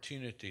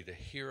opportunity to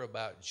hear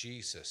about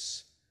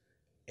Jesus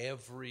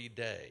every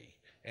day,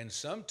 and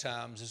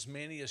sometimes as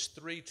many as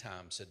 3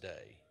 times a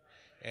day.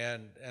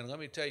 And let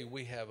me tell you,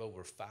 we have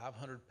over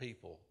 500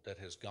 people that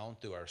has gone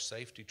through our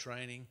safety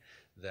training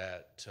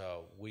that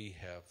we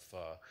have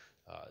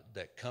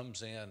that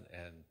comes in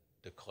and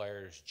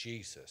declares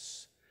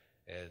Jesus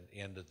and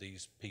into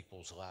these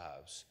people's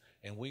lives.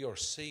 And we are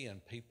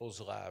seeing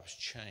people's lives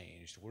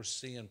changed. We're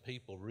seeing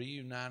people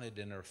reunited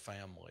in their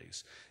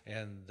families,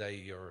 and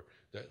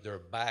they're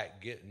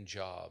back getting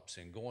jobs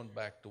and going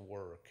back to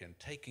work and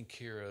taking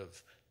care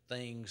of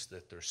things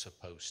that they're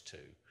supposed to.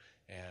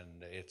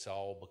 And it's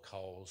all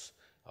because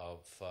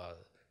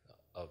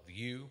of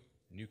you,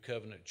 New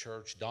Covenant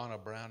Church. Donna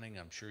Browning,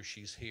 I'm sure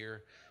she's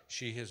here.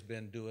 She has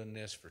been doing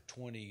this for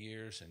 20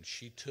 years, and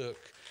she took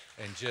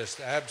and just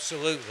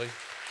absolutely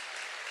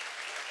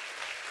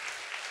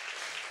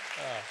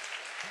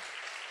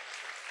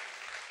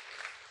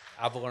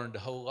I've learned a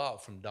whole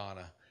lot from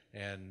Donna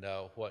and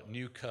what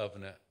New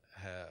Covenant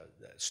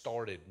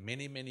started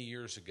many, many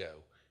years ago,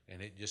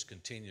 and it just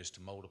continues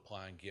to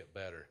multiply and get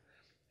better.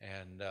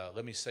 And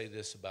let me say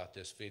this about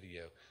this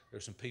video.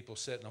 There's some people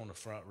sitting on the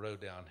front row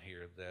down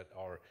here that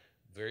are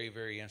very,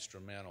 very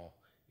instrumental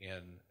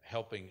in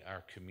helping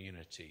our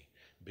community,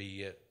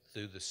 be it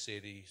through the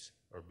cities,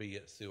 or be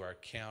it through our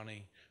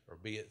county, or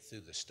be it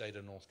through the state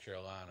of North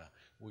Carolina.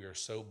 We are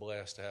so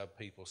blessed to have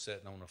people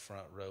sitting on the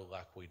front row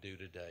like we do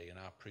today, and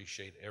I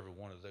appreciate every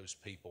one of those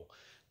people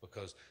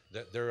because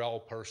they're all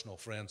personal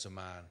friends of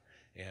mine,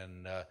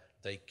 and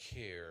they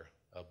care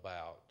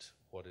about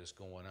what is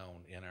going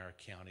on in our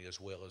county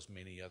as well as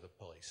many other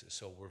places.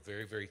 So we're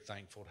very, very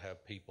thankful to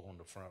have people on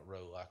the front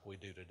row like we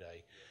do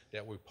today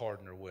that we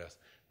partner with.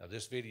 Now,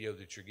 this video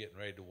that you're getting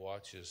ready to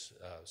watch is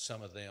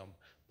some of them,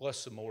 plus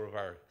some more of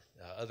our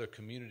other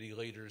community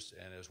leaders,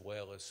 and as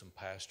well as some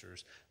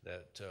pastors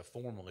that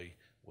formerly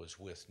was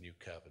with New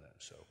Covenant.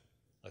 So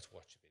let's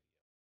watch the video.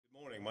 Good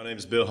morning. My name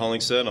is Bill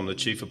Hollingshead. I'm the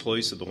Chief of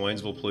Police at the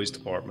Waynesville Police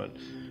Department.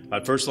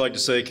 I'd first like to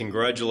say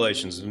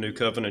congratulations to New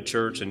Covenant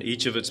Church and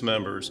each of its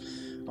members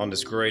on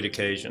this great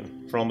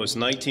occasion. For almost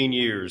 19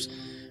 years,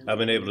 I've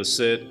been able to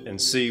sit and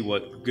see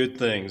what good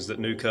things that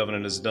New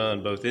Covenant has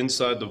done, both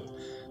inside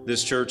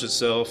this church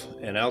itself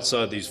and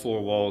outside these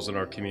 4 walls in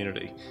our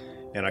community.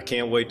 And I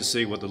can't wait to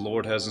see what the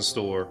Lord has in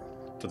store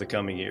for the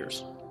coming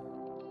years.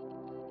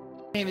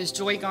 My name is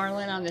Joy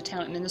Garland. I'm the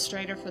town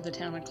administrator for the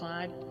town of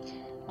Clyde.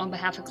 On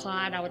behalf of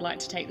Clyde, I would like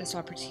to take this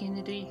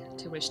opportunity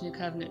to wish New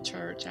Covenant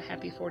Church a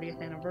happy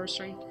 40th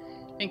anniversary.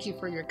 Thank you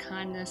for your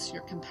kindness,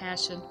 your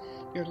compassion,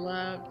 your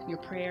love, your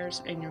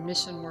prayers, and your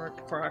mission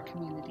work for our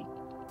community.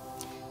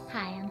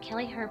 Hi, I'm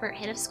Kelly Herbert,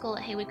 head of school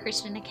at Haywood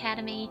Christian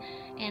Academy,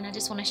 and I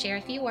just want to share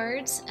a few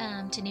words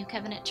to New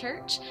Covenant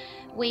Church.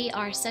 We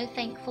are so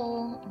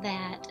thankful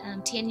that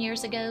 10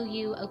 years ago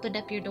you opened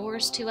up your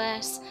doors to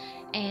us,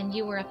 and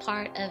you were a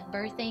part of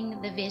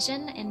birthing the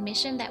vision and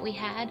mission that we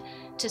had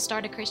to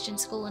start a Christian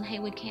school in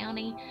Haywood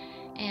County.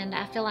 And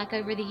I feel like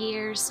over the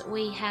years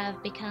we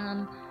have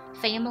become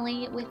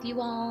family with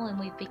you all, and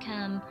we've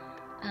become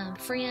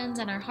friends,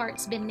 and our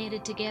hearts been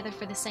knitted together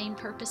for the same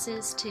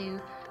purposes to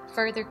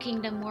further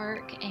kingdom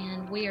work.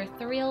 And we are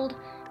thrilled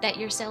that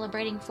you're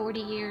celebrating 40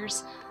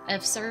 years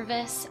of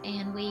service,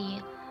 and we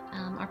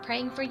are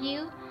praying for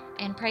you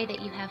and pray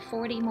that you have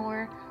 40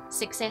 more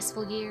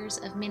successful years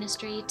of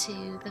ministry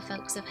to the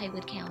folks of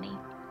Haywood County.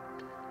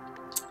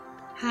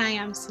 Hi,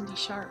 I'm Cindy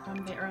Sharp.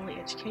 I'm the Early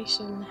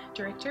Education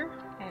Director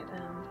at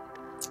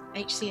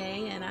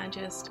HCA, and I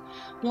just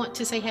want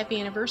to say happy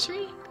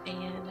anniversary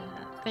and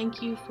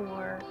thank you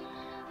for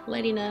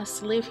letting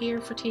us live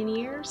here for 10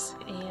 years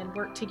and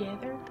work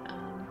together.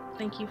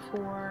 Thank you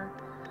for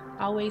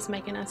always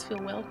making us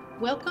feel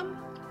welcome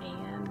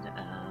and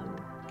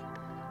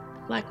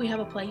like we have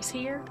a place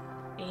here,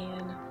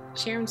 and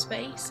sharing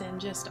space and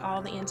just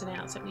all the ins and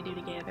outs that we do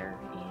together.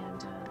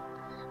 And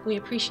we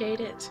appreciate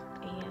it,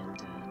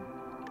 and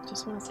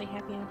just want to say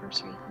happy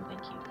anniversary and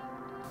thank you.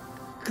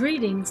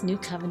 Greetings, New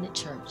Covenant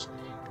Church.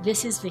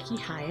 This is Vicki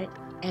Hyatt,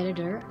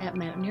 editor at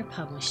Mountaineer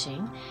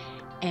Publishing,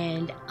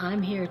 and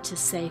I'm here to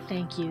say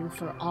thank you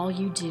for all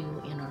you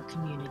do in our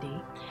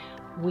community.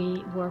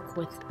 We work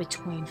with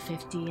between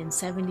 50 and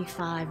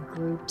 75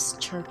 groups,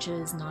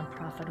 churches,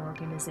 nonprofit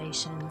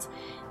organizations,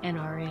 and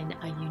are in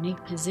a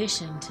unique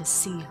position to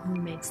see who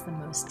makes the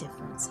most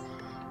difference.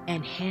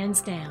 And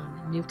hands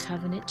down, New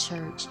Covenant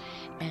Church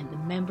and the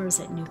members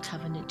at New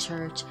Covenant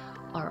Church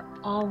are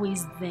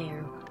always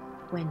there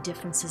when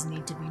differences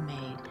need to be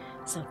made.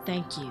 So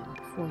thank you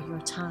for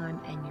your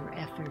time and your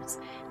efforts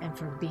and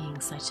for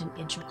being such an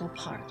integral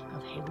part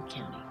of Haywood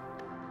County.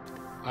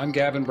 I'm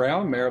Gavin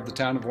Brown, Mayor of the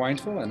town of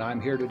Waynesville, and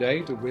I'm here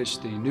today to wish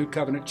the New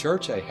Covenant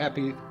Church a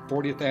happy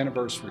 40th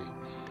anniversary.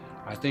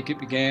 I think it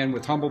began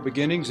with humble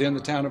beginnings in the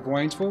town of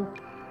Waynesville,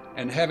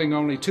 and having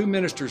only 2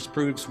 ministers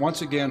proves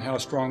once again how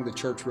strong the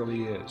church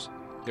really is.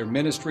 Their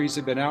ministries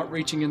have been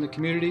outreaching in the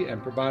community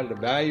and provided a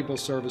valuable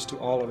service to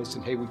all of us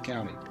in Haywood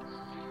County.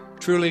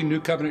 Truly, New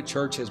Covenant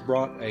Church has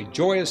brought a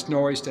joyous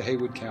noise to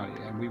Haywood County,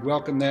 and we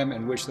welcome them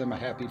and wish them a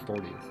happy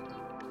 40th.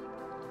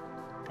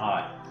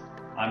 Hi,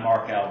 I'm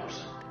Mark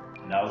Alverson,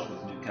 and I was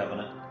with New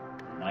Covenant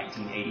from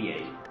 1988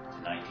 to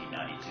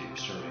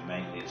 1992, serving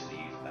mainly as the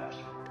youth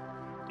pastor.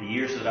 The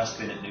years that I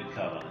spent at New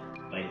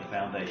Covenant laid the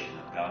foundation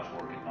of God's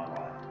work in my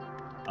life.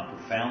 I'm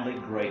profoundly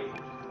grateful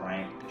to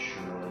Frank, to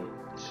Shirley,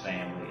 his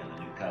family, and the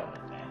New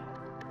Covenant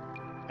family.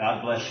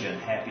 God bless you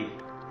and happy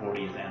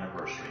 40th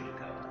anniversary, New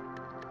Covenant.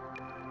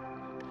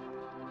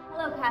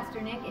 Hello, Pastor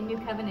Nick and New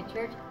Covenant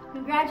Church.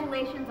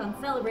 Congratulations on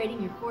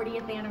celebrating your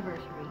 40th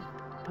anniversary.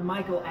 I'm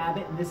Michael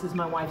Abbott, and this is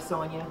my wife,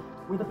 Sonia.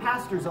 We're the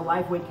pastors of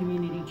Lifeway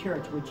Community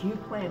Church, which you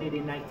planted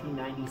in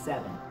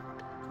 1997.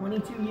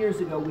 22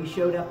 years ago, we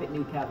showed up at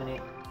New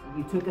Covenant.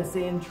 You took us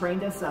in,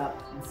 trained us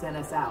up, and sent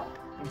us out.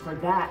 And for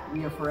that,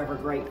 we are forever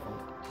grateful.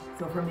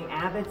 So from the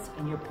Abbotts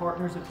and your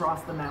partners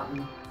across the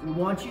mountain, we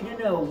want you to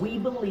know we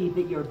believe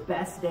that your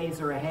best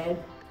days are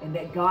ahead and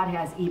that God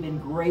has even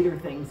greater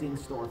things in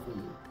store for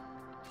you.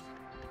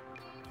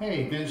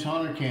 Hey, Vince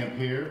Honorkamp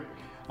here.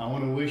 I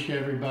want to wish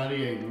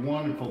everybody a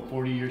wonderful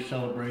 40-year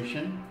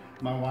celebration.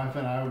 My wife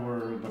and I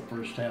were the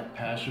first staff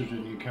pastors at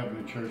New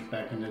Covenant Church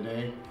back in the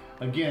day.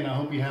 Again, I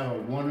hope you have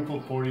a wonderful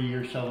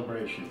 40-year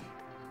celebration.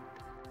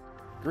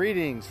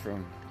 Greetings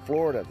from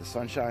Florida, the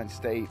Sunshine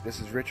State. This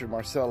is Richard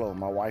Marcello.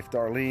 My wife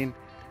Darlene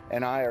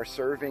and I are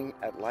serving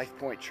at Life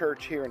Point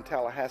Church here in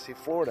Tallahassee,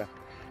 Florida.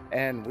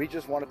 And we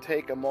just want to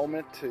take a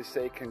moment to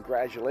say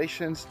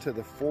congratulations to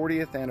the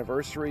 40th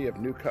anniversary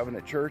of New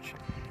Covenant Church.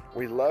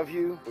 We love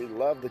you. We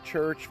love the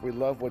church. We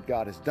love what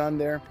God has done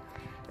there.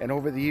 And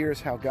over the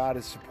years, how God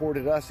has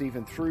supported us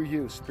even through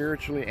you,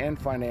 spiritually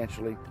and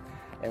financially.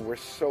 And we're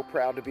so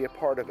proud to be a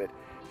part of it.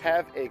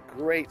 Have a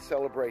great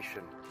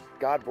celebration.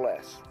 God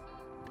bless.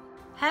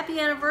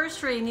 Happy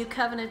anniversary, New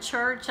Covenant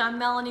Church. I'm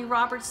Melanie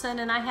Robertson,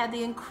 and I had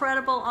the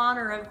incredible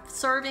honor of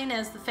serving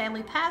as the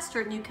family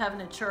pastor at New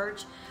Covenant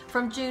Church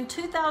from June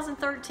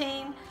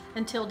 2013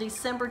 until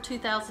December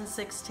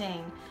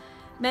 2016.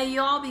 May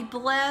you all be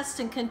blessed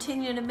and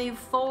continue to move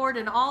forward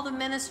in all the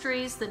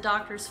ministries that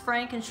Drs.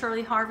 Frank and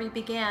Shirley Harvey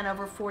began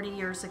over 40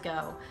 years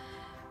ago.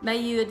 May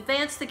you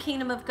advance the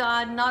kingdom of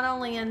God not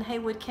only in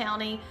Haywood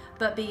County,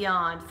 but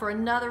beyond for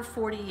another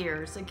 40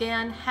 years.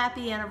 Again,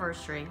 happy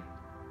anniversary.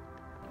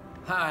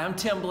 Hi, I'm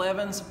Tim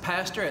Blevins,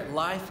 pastor at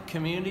Life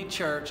Community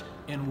Church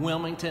in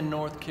Wilmington,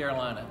 North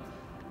Carolina.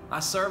 I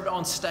served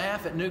on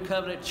staff at New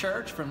Covenant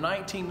Church from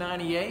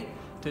 1998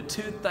 to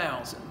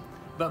 2000.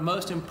 But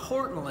most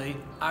importantly,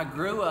 I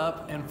grew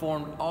up and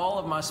formed all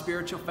of my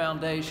spiritual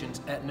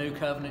foundations at New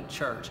Covenant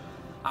Church.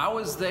 I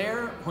was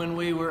there when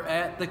we were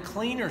at the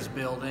cleaners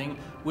building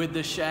with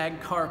the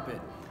shag carpet.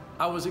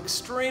 I was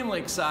extremely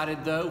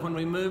excited though when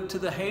we moved to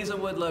the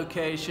Hazelwood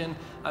location.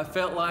 I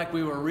felt like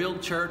we were a real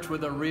church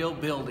with a real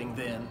building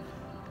then.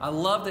 I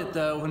loved it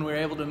though when we were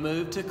able to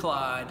move to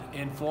Clyde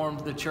and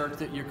formed the church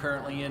that you're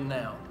currently in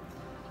now.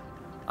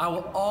 I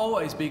will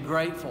always be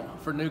grateful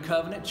for New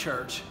Covenant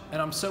Church,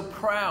 and I'm so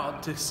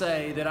proud to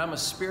say that I'm a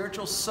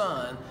spiritual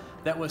son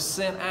that was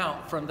sent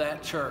out from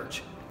that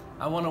church.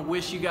 I want to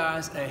wish you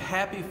guys a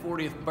happy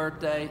 40th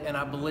birthday, and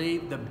I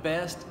believe the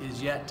best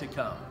is yet to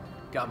come.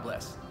 God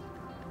bless.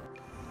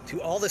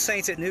 To all the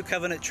saints at New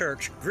Covenant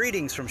Church,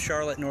 greetings from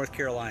Charlotte, North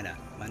Carolina.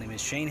 My name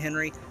is Shane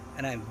Henry,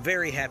 and I'm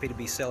very happy to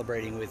be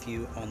celebrating with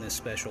you on this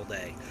special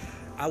day.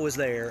 I was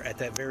there at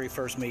that very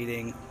first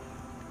meeting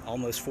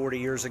almost 40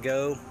 years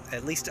ago.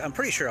 At least, I'm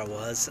pretty sure I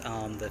was.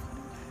 The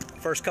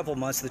first couple of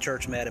months the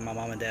church met in my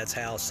mom and dad's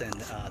house, and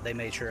they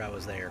made sure I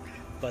was there.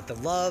 But the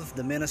love,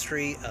 the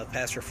ministry of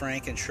Pastor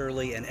Frank and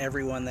Shirley and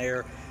everyone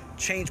there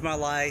changed my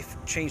life,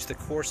 changed the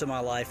course of my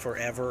life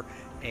forever,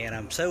 and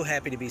I'm so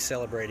happy to be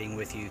celebrating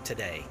with you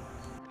today.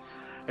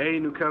 Hey,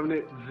 New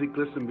Covenant, Zeke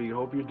Listenby,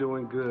 hope you're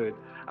doing good.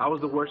 I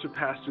was the worship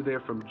pastor there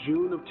from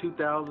June of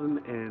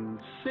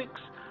 2006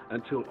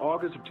 until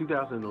August of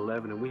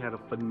 2011, and we had a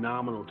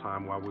phenomenal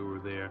time while we were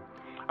there.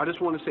 I just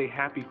want to say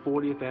happy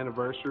 40th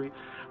anniversary.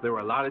 There were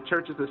a lot of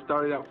churches that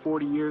started out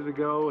 40 years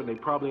ago, and they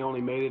probably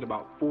only made it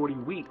about 40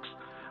 weeks.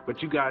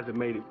 but you guys have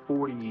made it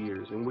 40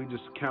 years, and we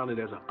just count it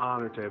as an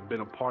honor to have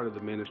been a part of the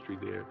ministry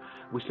there.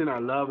 We send our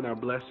love and our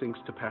blessings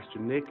to Pastor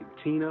Nick and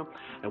Tina,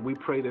 and we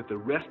pray that the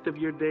rest of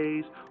your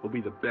days will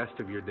be the best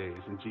of your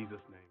days, in Jesus'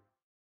 name.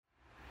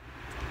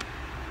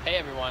 Hey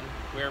everyone,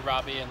 we're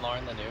Robbie and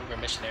Lauren Lanu. We're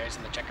missionaries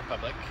in the Czech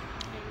Republic.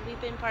 And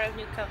we've been part of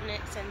New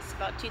Covenant since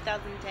about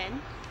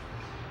 2010.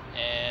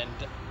 And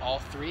all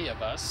three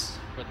of us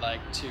would like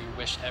to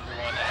wish everyone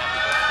a happy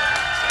birthday.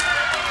 So we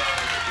love you, wish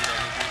we could be there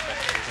with you, but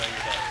enjoy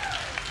your day.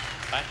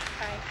 Bye.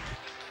 Bye.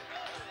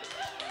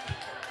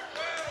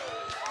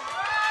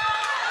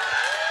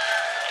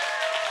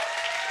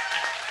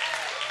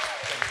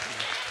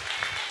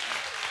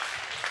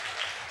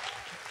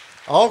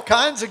 All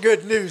kinds of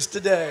good news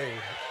today.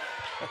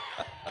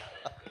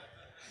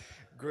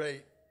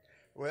 Great.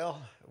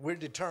 Well, we're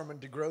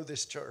determined to grow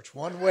this church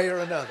one way or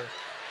another.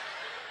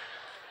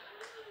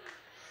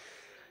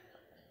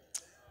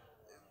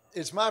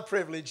 It's my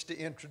privilege to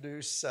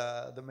introduce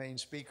the main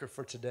speaker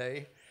for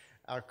today,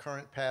 our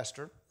current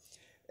pastor.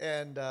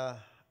 And I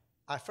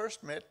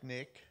first met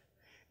Nick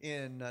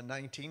in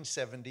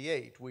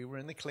 1978. We were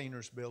in the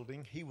cleaners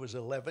building. He was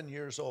 11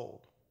 years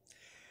old.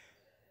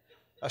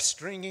 A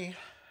stringy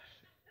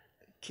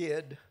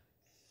kid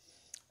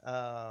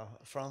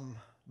from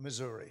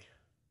Missouri.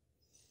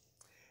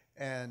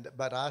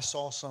 But I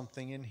saw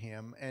something in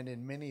him and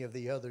in many of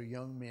the other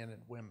young men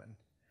and women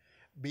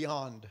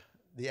beyond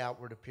the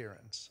outward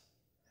appearance.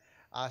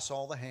 I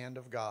saw the hand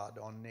of God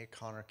on Nick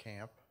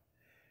Honorkamp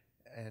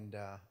and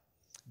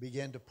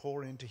began to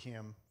pour into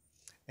him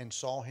and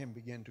saw him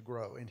begin to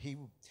grow. And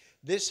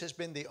this has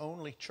been the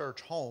only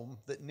church home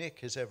that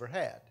Nick has ever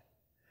had.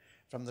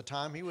 From the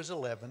time he was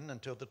 11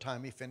 until the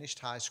time he finished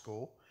high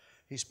school.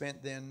 He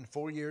spent then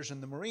 4 years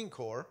in the Marine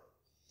Corps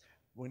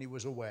when he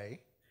was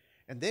away.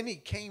 And then he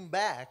came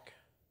back,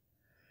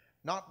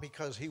 not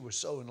because he was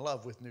so in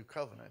love with New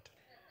Covenant,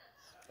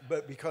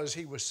 but because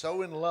he was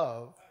so in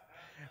love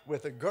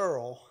with a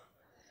girl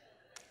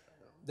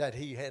that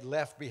he had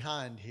left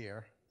behind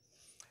here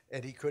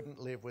and he couldn't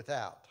live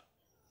without.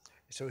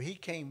 So he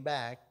came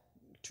back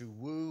to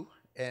woo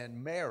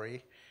and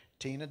marry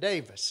Tina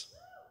Davis.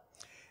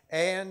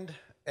 And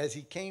as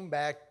he came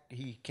back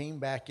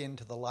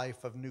into the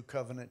life of New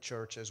Covenant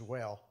Church as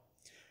well,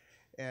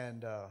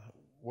 and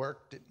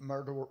worked at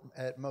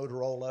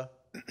Motorola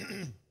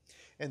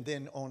and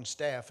then on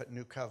staff at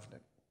New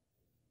Covenant.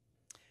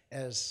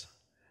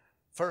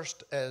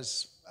 First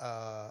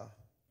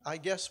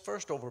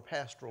over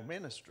pastoral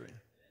ministry.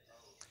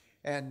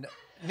 And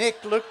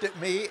Nick looked at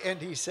me and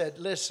he said,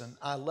 "Listen,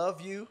 I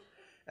love you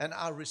and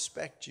I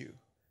respect you,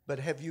 but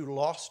have you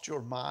lost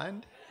your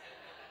mind?"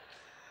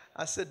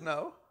 I said,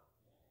 "No.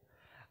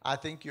 I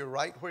think you're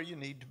right where you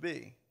need to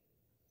be."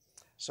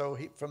 So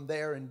from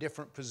there in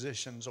different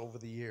positions over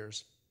the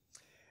years.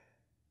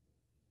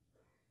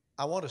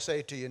 I want to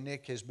say to you,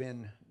 Nick has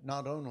been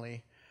not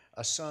only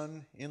a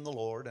son in the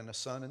Lord and a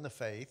son in the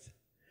faith,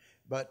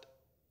 but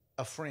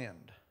a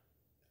friend,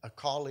 a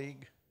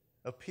colleague,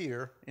 a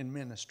peer in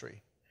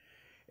ministry.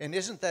 And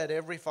isn't that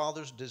every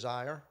father's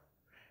desire?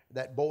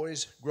 That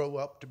boys grow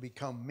up to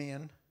become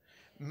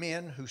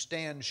men who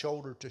stand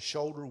shoulder to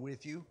shoulder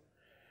with you.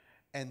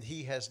 And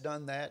he has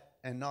done that,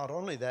 and not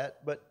only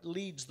that, but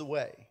leads the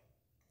way.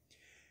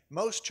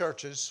 Most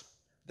churches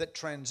that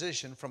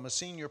transition from a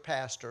senior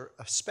pastor,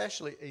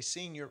 especially a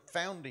senior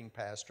founding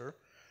pastor,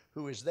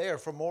 who is there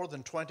for more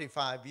than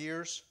 25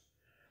 years,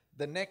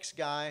 the next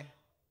guy,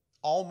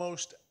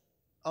 almost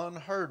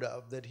unheard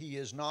of that he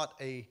is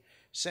not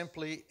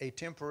simply a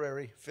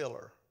temporary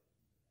filler,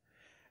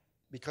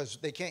 because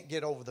they can't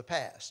get over the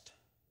past.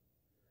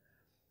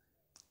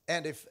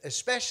 And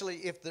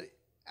especially if the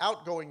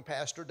outgoing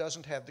pastor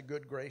doesn't have the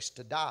good grace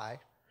to die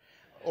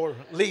or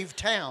leave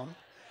town,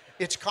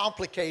 it's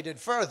complicated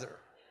further.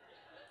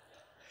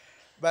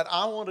 But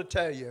I want to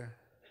tell you,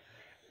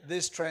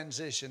 this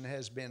transition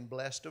has been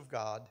blessed of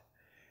God.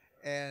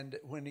 And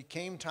when it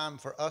came time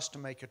for us to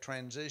make a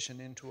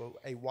transition into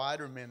a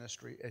wider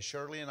ministry, as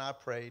Shirley and I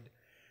prayed,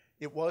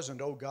 it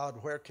wasn't, "Oh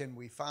God, where can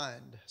we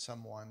find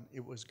someone?"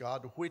 It was,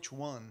 "God, which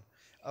one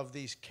of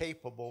these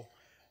capable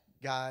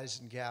guys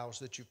and gals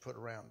that you put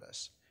around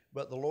us?"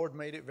 But the Lord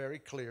made it very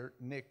clear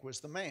Nick was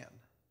the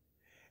man.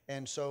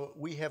 And so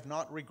we have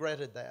not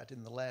regretted that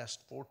in the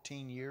last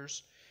 14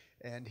 years.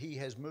 And he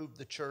has moved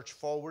the church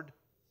forward.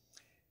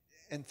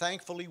 And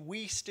thankfully,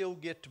 we still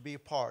get to be a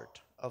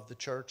part of the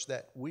church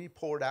that we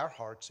poured our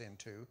hearts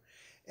into.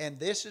 And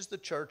this is the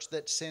church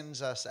that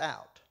sends us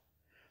out.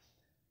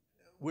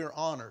 We're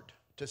honored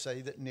to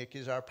say that Nick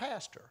is our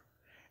pastor.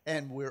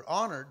 And we're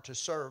honored to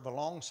serve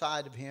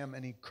alongside of him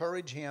and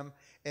encourage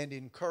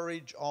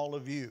all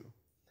of you.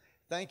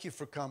 Thank you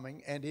for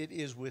coming. And it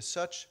is with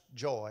such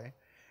joy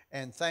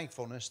and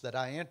thankfulness that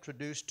I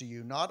introduce to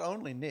you not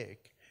only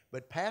Nick,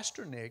 but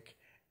Pastor Nick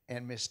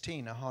and Miss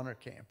Tina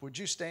Honorkamp. Would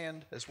you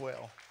stand as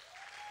well?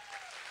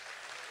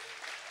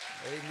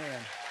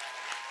 Amen.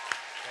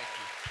 Thank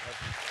you.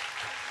 Love you.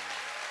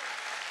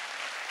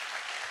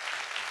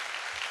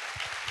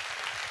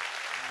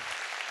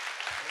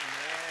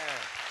 Amen.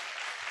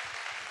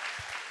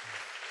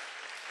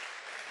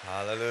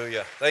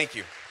 Hallelujah. Thank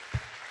you.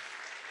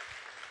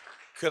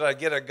 Could I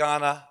get a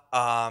Ghana?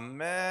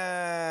 Amen.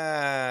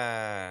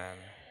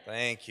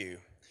 Thank you.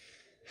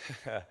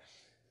 A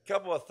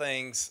couple of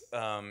things.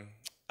 I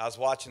was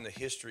watching the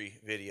history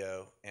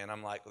video, and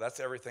I'm like, well,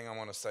 that's everything I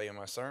want to say in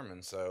my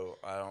sermon, so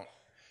I'm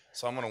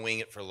going to wing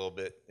it for a little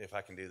bit if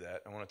I can do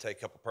that. I want to take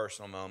a couple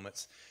personal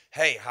moments.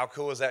 Hey, how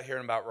cool is that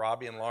hearing about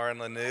Robbie and Lauren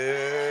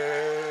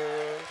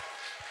Lanou?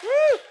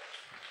 Woo!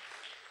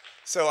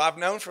 So I've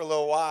known for a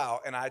little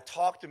while, and I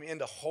talked them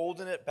into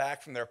holding it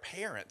back from their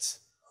parents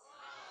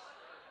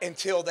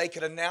until they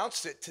could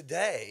announce it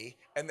today,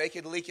 and they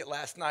could leak it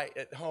last night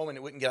at home, and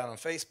it wouldn't get out on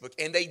Facebook.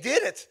 And they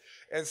did it.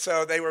 And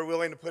so they were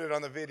willing to put it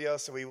on the video,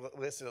 so we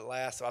listed it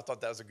last. So I thought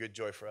that was a good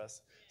joy for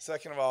us.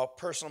 Second of all,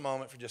 personal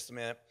moment for just a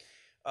minute.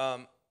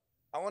 I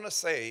want to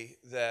say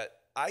that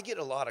I get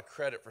a lot of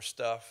credit for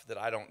stuff that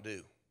I don't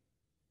do.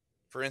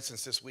 For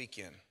instance, this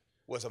weekend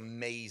was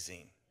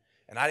amazing,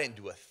 and I didn't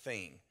do a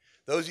thing.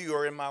 Those of you who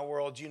are in my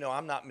world, you know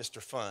I'm not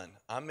Mr. Fun.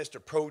 I'm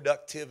Mr.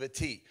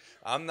 Productivity.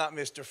 I'm not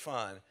Mr.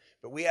 Fun.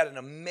 But we had an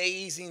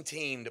amazing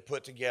team to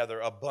put together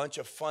a bunch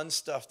of fun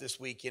stuff this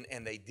weekend,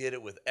 and they did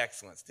it with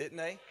excellence, didn't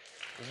they?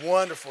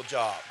 Wonderful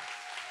job.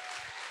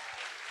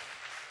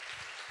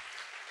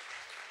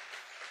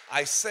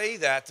 I say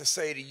that to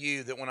say to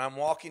you that when I'm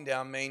walking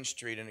down Main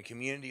Street and a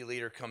community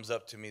leader comes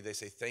up to me, they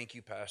say, thank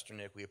you, Pastor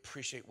Nick. We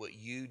appreciate what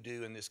you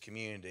do in this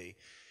community.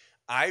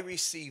 I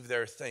receive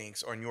their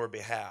thanks on your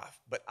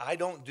behalf, but I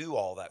don't do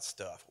all that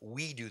stuff.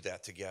 We do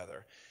that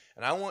together.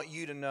 And I want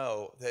you to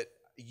know that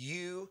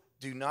you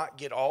do not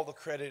get all the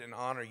credit and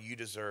honor you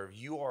deserve.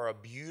 You are a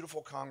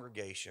beautiful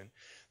congregation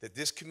that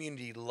this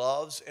community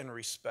loves and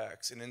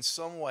respects. And in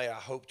some way, I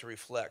hope to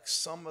reflect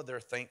some of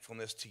their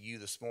thankfulness to you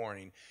this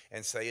morning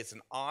and say it's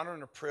an honor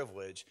and a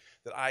privilege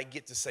that I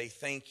get to say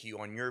thank you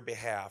on your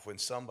behalf when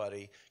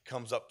somebody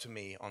comes up to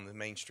me on the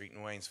main street in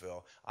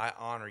Waynesville. I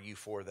honor you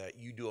for that.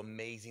 You do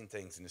amazing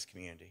things in this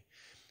community.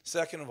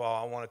 Second of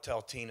all, I want to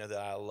tell Tina that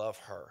I love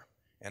her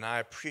and I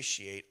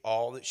appreciate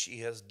all that she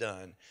has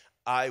done.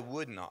 I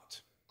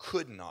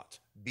could not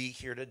be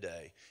here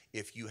today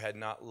if you had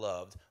not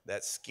loved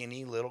that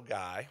skinny little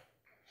guy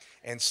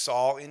and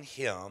saw in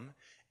him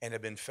and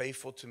have been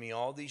faithful to me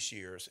all these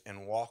years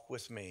and walk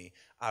with me.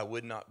 I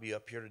would not be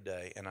up here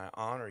today, and I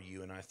honor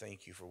you and I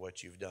thank you for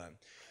what you've done.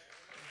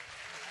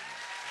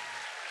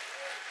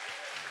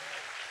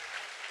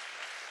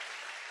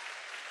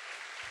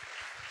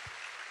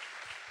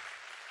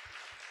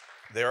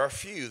 There are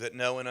few that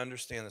know and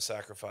understand the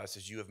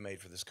sacrifices you have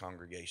made for this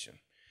congregation,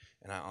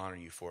 and I honor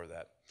you for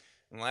that.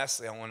 And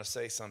lastly, I want to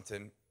say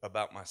something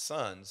about my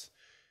sons.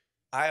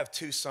 I have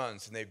two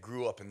sons, and they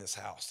grew up in this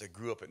house. They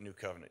grew up at New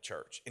Covenant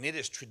Church. And it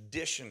is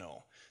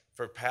traditional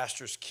for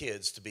pastors'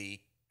 kids to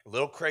be a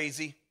little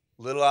crazy,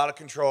 a little out of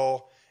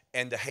control,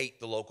 and to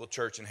hate the local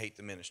church and hate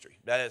the ministry.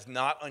 That is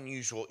not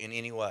unusual in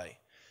any way.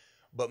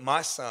 But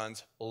my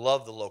sons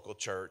love the local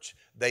church.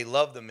 They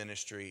love the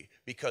ministry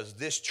because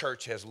this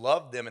church has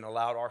loved them and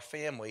allowed our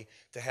family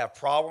to have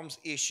problems,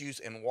 issues,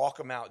 and walk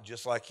them out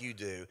just like you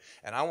do.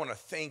 And I want to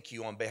thank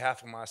you on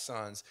behalf of my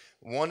sons.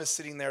 One is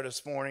sitting there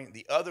this morning.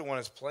 The other one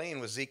is playing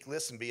with Zeke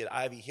Listenby at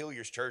Ivy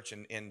Hillier's church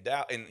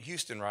in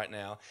Houston right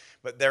now.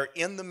 But they're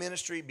in the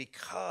ministry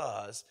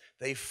because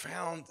they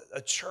found a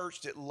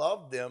church that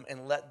loved them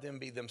and let them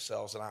be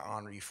themselves, and I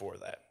honor you for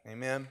that.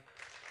 Amen?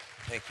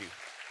 Thank you.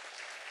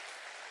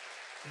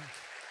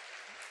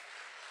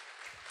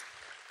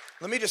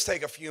 Let me just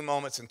take a few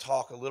moments and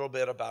talk a little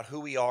bit about who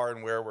we are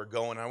and where we're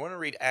going. I want to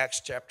read Acts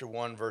chapter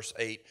 1, verse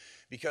 8,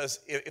 because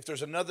if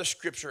there's another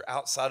scripture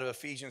outside of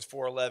Ephesians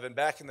 4:11,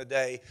 back in the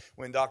day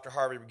when Dr.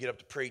 Harvey would get up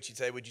to preach, he'd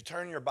say, would you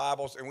turn your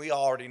Bibles? And we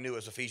already knew it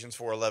was Ephesians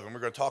 4:11. We're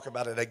going to talk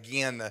about it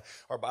again.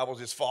 Our Bibles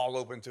just fall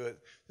open to it.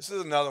 This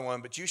is another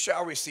one. But you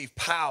shall receive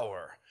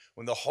power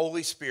when the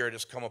Holy Spirit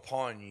has come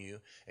upon you,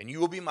 and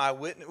you will be my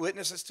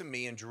witnesses to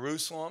me in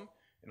Jerusalem,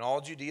 in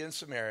all Judea and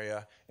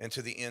Samaria, and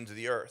to the ends of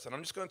the earth. And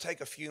I'm just going to take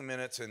a few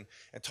minutes and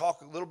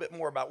talk a little bit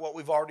more about what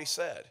we've already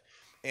said.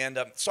 And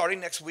starting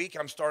next week,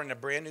 I'm starting a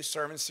brand new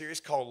sermon series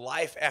called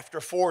Life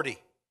After 40.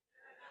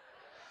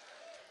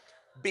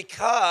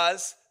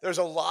 Because there's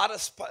a lot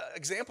of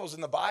examples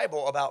in the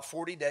Bible about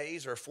 40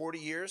 days or 40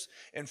 years.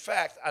 In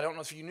fact, I don't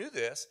know if you knew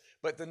this,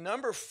 but the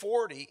number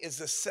 40 is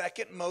the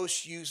second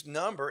most used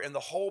number in the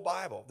whole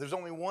Bible. There's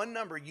only one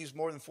number used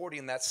more than 40,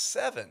 and that's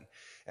 7.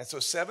 And so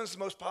 7 is the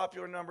most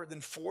popular number, then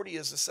 40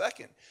 is the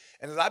second.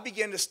 And as I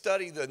began to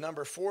study the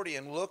number 40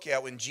 and look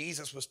at when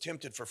Jesus was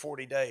tempted for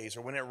 40 days,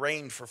 or when it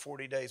rained for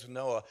 40 days with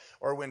Noah,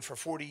 or when for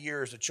 40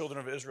 years the children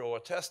of Israel were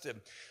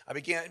tested, I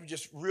began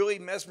just really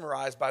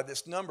mesmerized by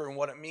this number and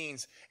what it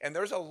means. And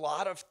there's a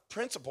lot of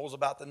principles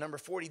about the number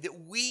 40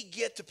 that we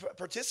get to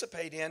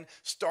participate in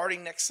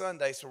starting next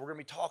Sunday, so we're going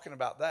to be talking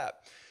about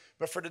that.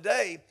 But for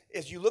today,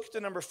 as you look at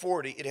the number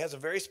 40, it has a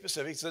very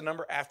specific, it's a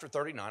number after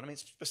 39. I mean,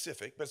 it's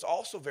specific, but it's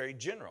also very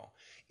general.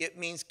 It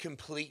means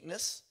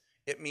completeness.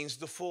 It means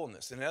the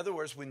fullness. In other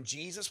words, when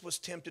Jesus was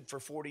tempted for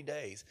 40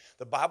 days,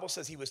 the Bible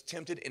says he was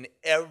tempted in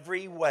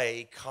every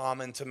way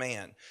common to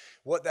man.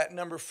 What that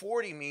number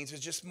 40 means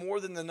is just more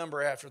than the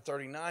number after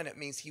 39. It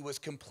means he was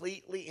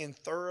completely and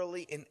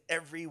thoroughly in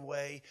every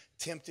way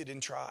tempted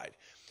and tried.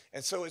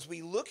 And so as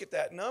we look at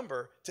that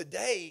number,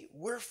 today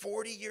we're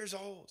 40 years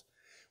old.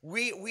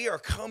 We are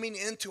coming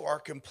into our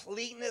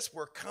completeness.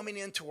 We're coming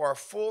into our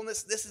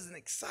fullness. This is an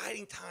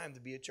exciting time to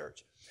be a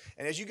church.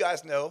 And as you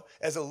guys know,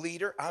 as a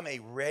leader, I'm a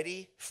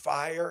ready,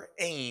 fire,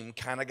 aim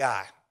kind of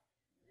guy.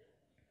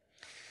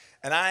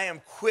 And I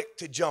am quick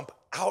to jump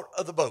out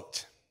of the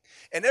boat.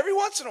 And every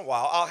once in a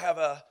while, I'll have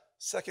a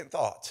second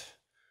thought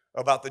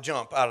about the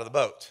jump out of the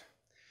boat.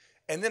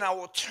 And then I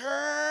will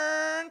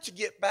turn to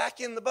get back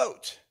in the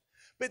boat.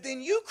 But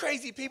then you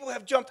crazy people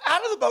have jumped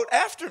out of the boat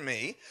after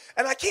me,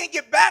 and I can't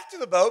get back to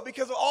the boat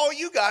because all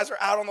you guys are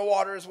out on the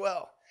water as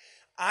well.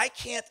 I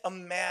can't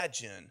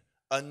imagine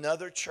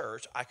another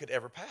church I could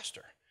ever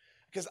pastor,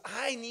 because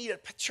I need a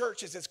church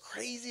that's as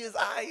crazy as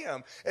I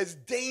am, as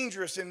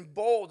dangerous and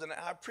bold. And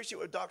I appreciate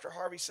what Dr.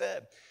 Harvey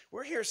said.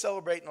 We're here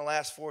celebrating the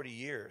last 40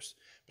 years.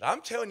 But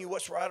I'm telling you,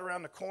 what's right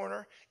around the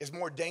corner is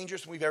more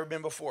dangerous than we've ever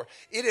been before.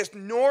 It is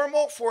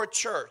normal for a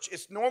church.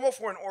 It's normal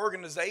for an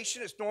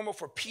organization. It's normal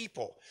for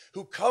people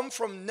who come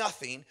from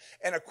nothing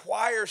and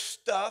acquire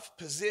stuff,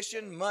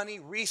 position,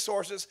 money,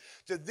 resources,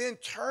 to then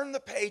turn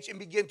the page and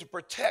begin to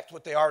protect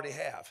what they already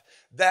have.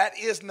 That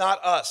is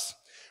not us.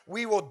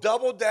 We will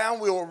double down,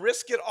 we will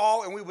risk it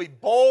all, and we will be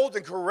bold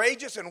and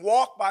courageous and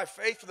walk by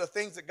faith for the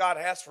things that God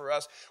has for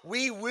us.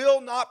 We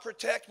will not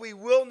protect, we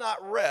will not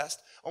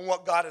rest on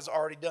what God has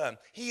already done.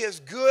 He is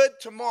good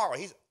tomorrow.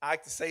 I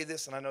like to say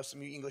this, and I know some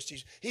of you English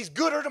teachers, he's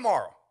gooder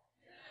tomorrow.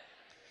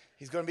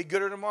 He's going to be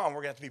gooder tomorrow, and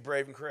we're going to have to be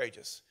brave and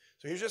courageous.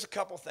 So here's just a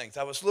couple things.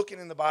 I was looking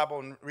in the Bible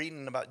and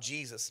reading about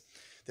Jesus,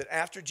 that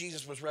after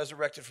Jesus was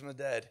resurrected from the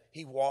dead,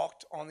 he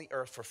walked on the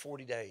earth for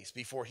 40 days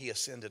before he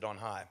ascended on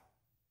high.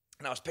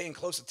 And I was paying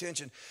close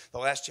attention, the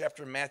last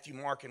chapter in Matthew,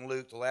 Mark, and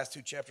Luke, the last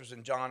 2 chapters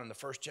in John, and the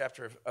first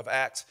chapter of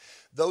Acts.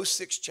 Those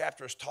 6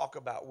 chapters talk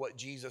about what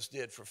Jesus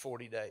did for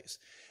 40 days.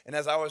 And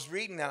as I was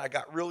reading that, I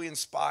got really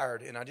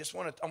inspired. And I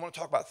want to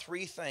talk about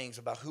 3 things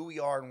about who we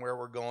are and where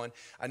we're going.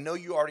 I know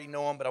you already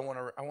know them, but I want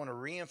to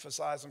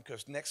reemphasize them,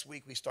 because next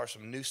week we start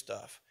some new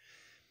stuff.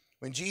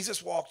 When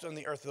Jesus walked on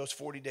the earth those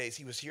 40 days,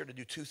 he was here to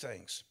do 2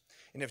 things.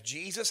 And if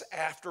Jesus,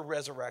 after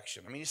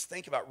resurrection, just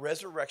think about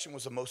resurrection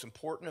was the most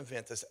important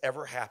event that's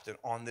ever happened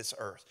on this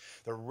earth.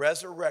 The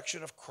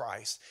resurrection of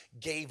Christ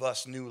gave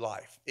us new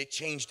life. It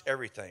changed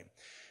everything.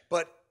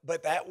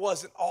 But that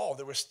wasn't all.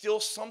 There was still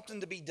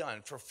something to be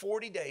done. For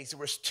 40 days, there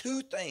was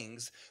 2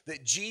 things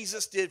that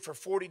Jesus did for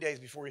 40 days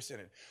before he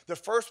ascended. The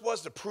first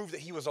was to prove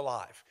that he was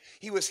alive.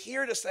 He was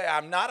here to say,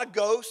 I'm not a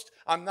ghost.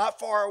 I'm not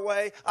far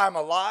away. I'm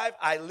alive.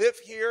 I live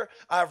here.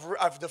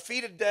 I've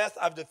defeated death.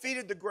 I've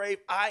defeated the grave.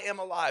 I am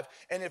alive.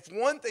 And if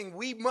one thing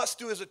we must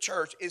do as a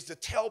church is to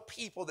tell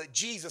people that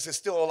Jesus is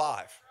still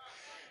alive.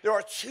 There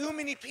are too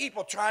many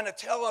people trying to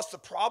tell us the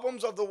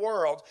problems of the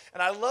world.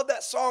 And I love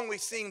that song we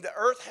sing, the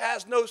earth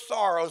has no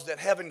sorrows that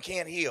heaven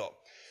can't heal.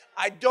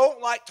 I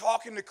don't like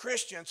talking to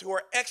Christians who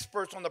are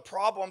experts on the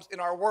problems in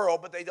our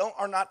world, but they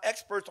are not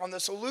experts on the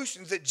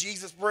solutions that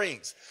Jesus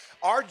brings.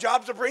 Our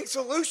job is to bring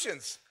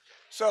solutions.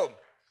 So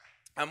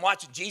I'm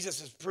watching. Jesus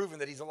has proven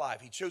that he's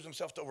alive. He shows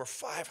himself to over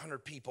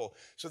 500 people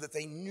so that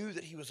they knew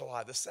that he was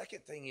alive. The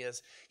second thing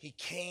is he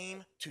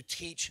came to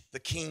teach the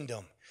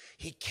kingdom.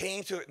 He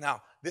came to it.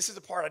 Now, this is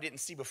the part I didn't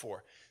see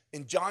before.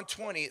 In John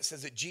 20, it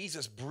says that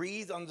Jesus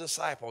breathed on the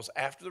disciples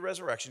after the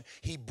resurrection.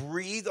 He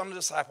breathed on the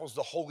disciples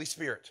the Holy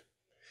Spirit.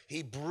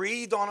 He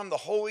breathed on them the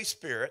Holy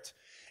Spirit.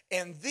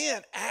 And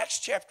then Acts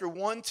chapter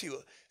 1, 2.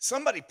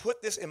 Somebody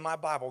put this in my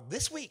Bible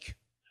this week.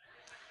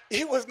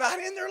 It was not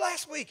in there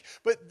last week,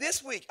 but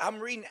this week I'm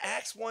reading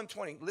Acts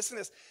 1:20. Listen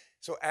to this.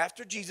 So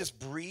after Jesus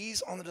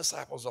breathes on the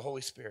disciples the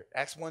Holy Spirit,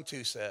 Acts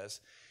 1:2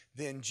 says,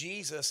 then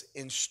Jesus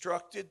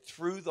instructed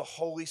through the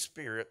Holy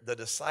Spirit the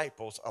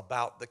disciples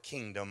about the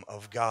kingdom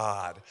of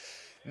God.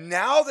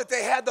 Now that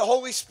they had the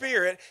Holy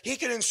Spirit, he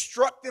could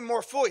instruct them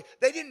more fully.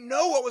 They didn't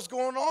know what was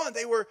going on.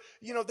 They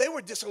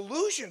were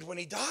disillusioned when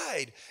he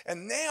died.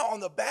 And now on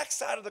the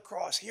backside of the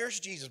cross,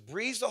 here's Jesus,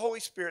 breathes the Holy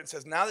Spirit and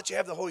says, now that you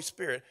have the Holy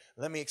Spirit,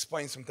 let me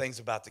explain some things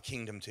about the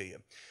kingdom to you.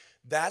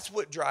 That's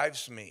what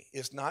drives me.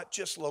 It's not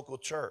just local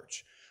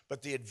church,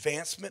 but the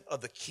advancement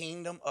of the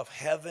kingdom of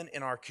heaven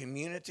in our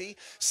community,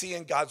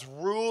 seeing God's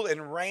rule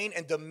and reign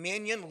and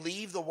dominion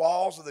leave the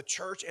walls of the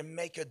church and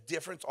make a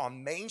difference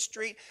on Main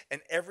Street and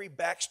every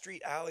back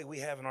street alley we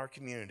have in our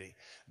community.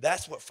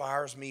 That's what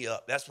fires me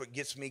up. That's what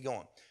gets me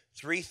going.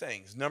 3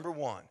 things. Number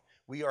 1,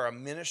 we are a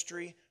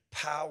ministry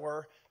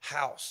power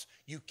house.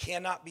 You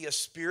cannot be a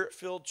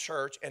spirit-filled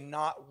church and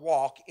not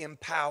walk in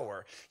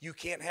power. You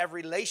can't have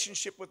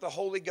relationship with the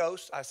Holy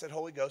Ghost. I said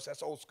Holy Ghost,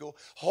 that's old school.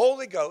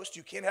 Holy Ghost,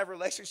 you can't have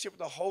relationship with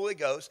the Holy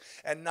Ghost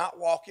and not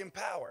walk in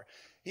power.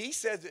 He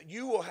says that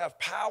you will have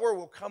power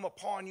will come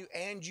upon you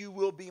and you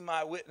will be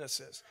my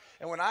witnesses.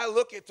 And when I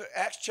look at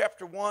Acts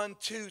chapter 1,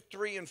 2,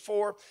 3, and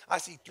 4, I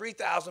see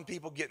 3,000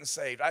 people getting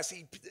saved. I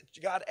see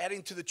God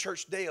adding to the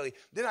church daily.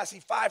 Then I see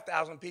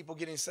 5,000 people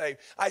getting saved.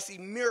 I see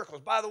miracles.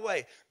 By the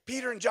way,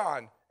 Peter and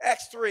John,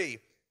 Acts 3,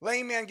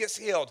 lame man gets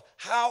healed.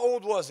 How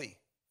old was he?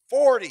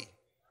 40.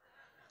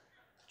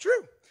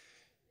 True.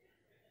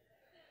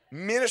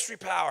 Ministry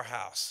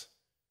powerhouse.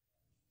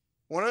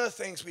 One of the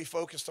things we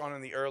focused on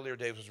in the earlier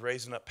days was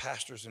raising up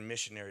pastors and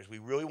missionaries. We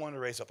really wanted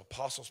to raise up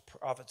apostles,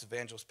 prophets,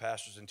 evangelists,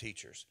 pastors, and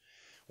teachers.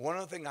 One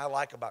of the things I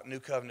like about New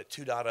Covenant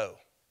 2.0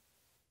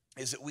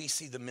 is that we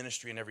see the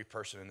ministry in every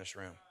person in this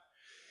room.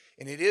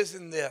 And it is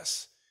in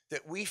this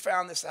that we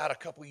found this out a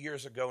couple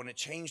years ago, and it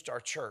changed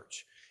our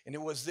church. And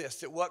it was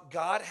this, that what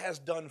God has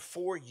done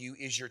for you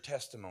is your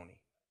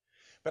testimony.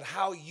 But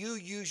how you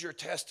use your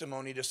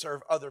testimony to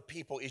serve other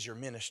people is your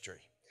ministry.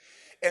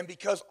 And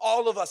because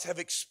all of us have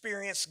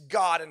experienced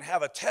God and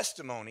have a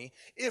testimony,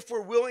 if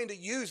we're willing to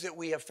use it,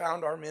 we have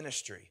found our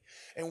ministry.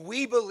 And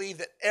we believe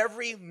that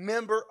every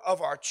member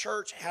of our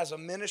church has a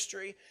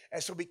ministry.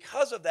 And so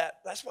because of that,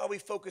 that's why we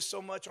focus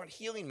so much on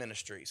healing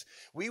ministries.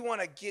 We want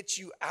to get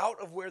you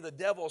out of where the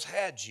devil's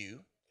had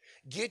you,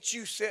 get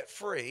you set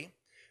free,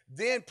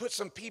 then put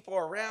some people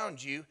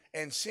around you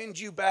and send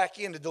you back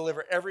in to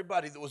deliver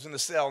everybody that was in the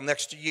cell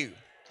next to you.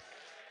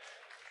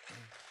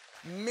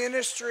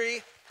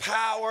 Ministry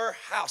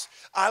powerhouse.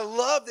 I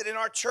love that in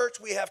our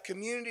church we have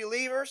community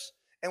leaders,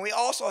 and we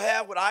also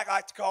have what I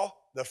like to call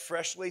the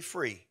freshly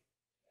free.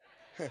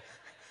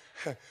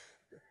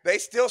 They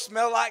still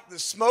smell like the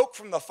smoke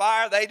from the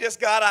fire they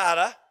just got out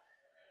of,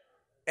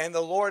 and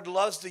the Lord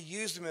loves to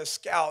use them as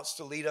scouts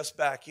to lead us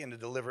back in to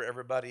deliver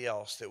everybody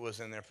else that was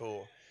in their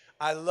pool.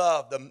 I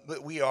love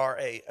that we are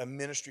a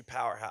ministry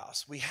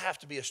powerhouse. We have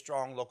to be a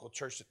strong local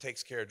church that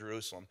takes care of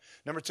Jerusalem.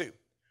 Number 2,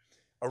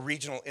 a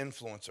regional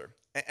influencer.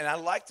 And I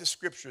like the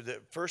scripture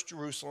that first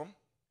Jerusalem,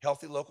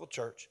 healthy local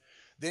church,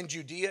 then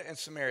Judea and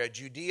Samaria.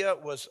 Judea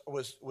was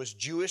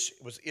Jewish,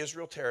 it was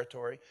Israel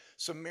territory.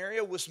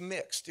 Samaria was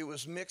mixed. It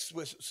was mixed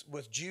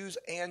with Jews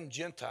and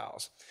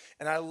Gentiles.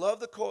 And I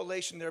love the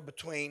correlation there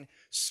between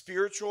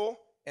spiritual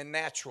and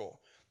natural.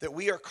 That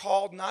we are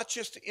called not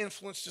just to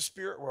influence the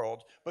spirit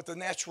world, but the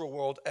natural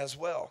world as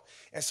well.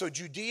 And so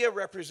Judea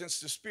represents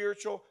the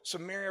spiritual,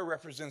 Samaria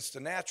represents the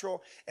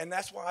natural, and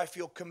that's why I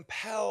feel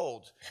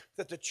compelled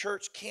that the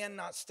church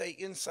cannot stay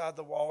inside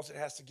the walls, it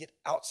has to get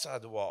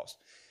outside the walls.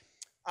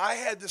 I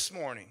had this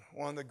morning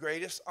one of the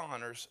greatest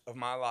honors of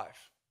my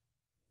life.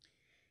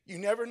 You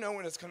never know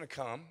when it's going to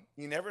come.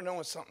 You never know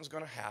when something's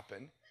going to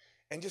happen.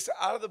 And just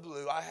out of the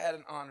blue, I had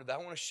an honor that I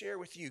want to share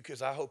with you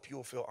because I hope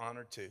you'll feel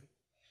honored too.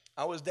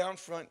 I was down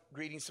front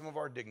greeting some of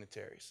our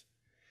dignitaries.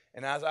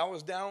 And as I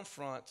was down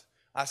front,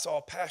 I saw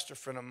a pastor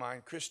friend of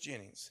mine, Chris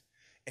Jennings.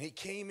 And he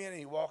came in and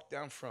he walked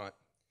down front.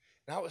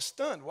 And I was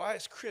stunned. Why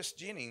is Chris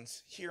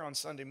Jennings here on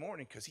Sunday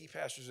morning? Because he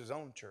pastors his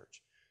own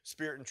church,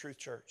 Spirit and Truth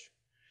Church.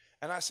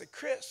 And I said,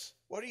 Chris,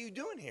 what are you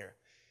doing here?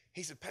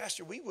 He said,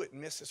 Pastor, we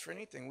wouldn't miss this for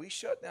anything. We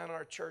shut down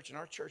our church, and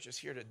our church is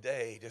here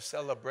today to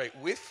celebrate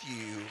with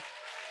you.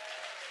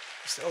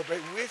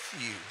 Celebrate with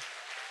you.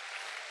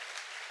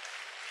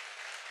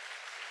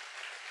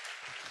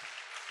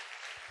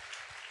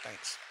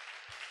 Thanks.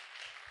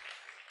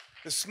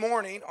 This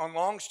morning on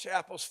Long's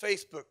Chapel's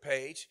Facebook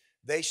page,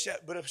 they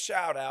put a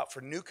shout out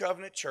for New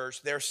Covenant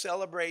Church. They're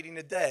celebrating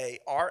today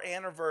our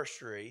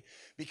anniversary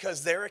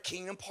because they're a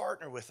kingdom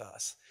partner with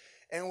us.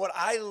 And what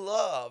I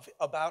love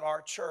about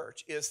our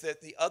church is that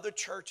the other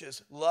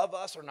churches love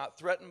us, are not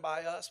threatened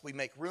by us. We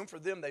make room for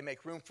them. They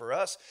make room for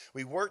us.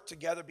 We work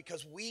together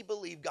because we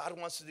believe God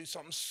wants to do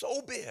something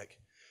so big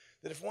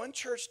that if one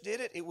church did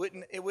it, it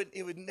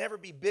would never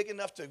be big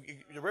enough to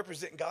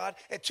represent God.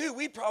 And 2,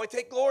 we'd probably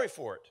take glory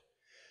for it.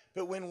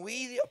 But when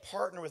we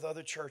partner with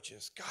other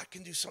churches, God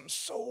can do something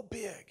so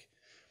big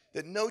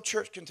that no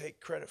church can take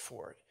credit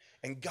for it.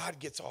 And God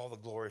gets all the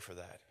glory for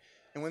that.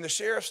 And when the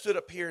sheriff stood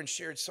up here and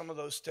shared some of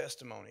those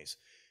testimonies,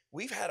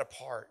 we've had a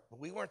part, but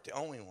we weren't the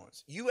only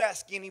ones. You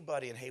ask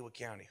anybody in Haywood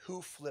County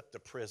who flipped a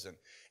prison,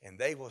 and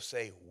they will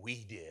say,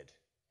 we did.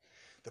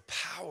 The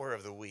power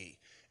of the we.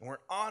 And we're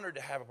honored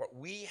to have a part.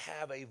 We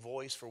have a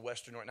voice for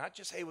Western North, not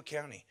just Haywood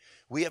County.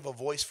 We have a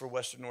voice for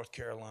Western North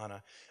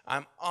Carolina.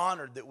 I'm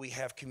honored that we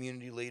have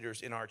community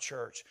leaders in our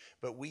church,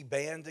 but we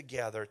band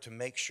together to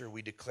make sure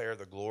we declare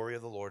the glory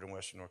of the Lord in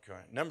Western North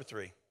Carolina. Number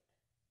 3,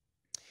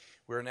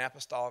 we're an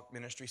apostolic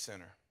ministry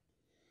center.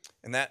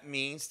 And that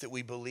means that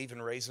we believe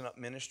in raising up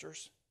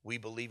ministers. We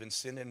believe in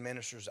sending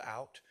ministers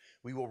out.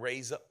 We will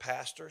raise up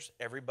pastors.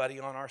 Everybody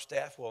on our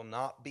staff will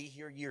not be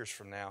here years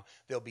from now.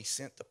 They'll be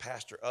sent to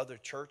pastor other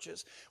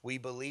churches. We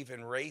believe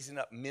in raising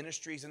up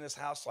ministries in this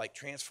house, like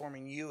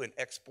Transforming You and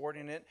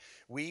exporting it.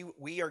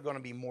 We are going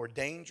to be more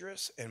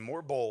dangerous and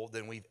more bold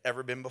than we've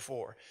ever been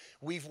before.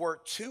 We've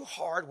worked too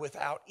hard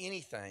without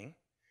anything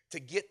to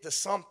get the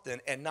something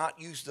and not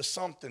use the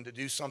something to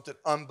do something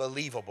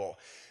unbelievable.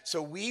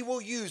 So we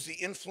will use the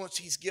influence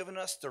he's given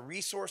us, the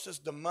resources,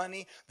 the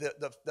money,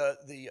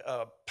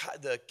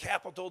 the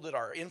capital that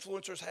our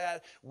influencers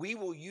had. We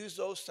will use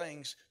those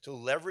things to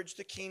leverage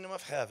the kingdom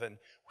of heaven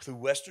through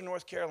Western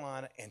North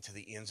Carolina and to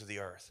the ends of the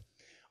earth.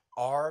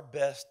 Our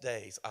best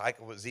days, I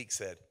like what Zeke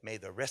said, may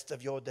the rest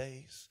of your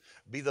days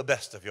be the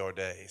best of your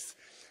days.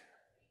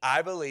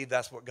 I believe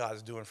that's what God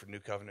is doing for New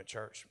Covenant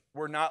Church.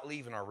 We're not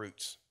leaving our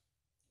roots.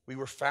 We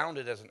were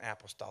founded as an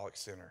apostolic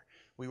center.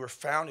 We were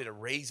founded at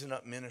raising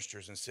up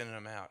ministers and sending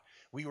them out.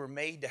 We were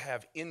made to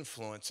have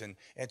influence and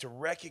to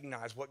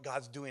recognize what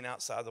God's doing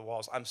outside the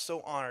walls. I'm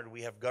so honored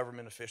we have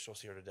government officials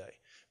here today,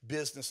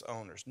 business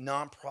owners,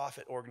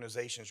 nonprofit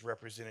organizations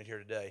represented here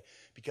today,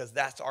 because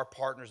that's our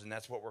partners and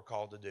that's what we're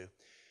called to do.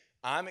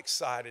 I'm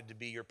excited to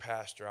be your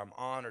pastor. I'm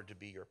honored to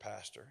be your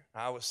pastor.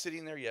 I was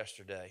sitting there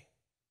yesterday.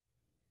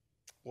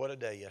 What a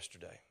day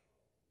yesterday.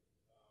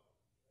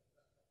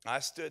 I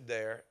stood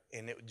there,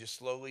 and it just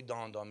slowly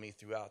dawned on me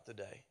throughout the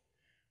day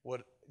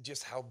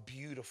just how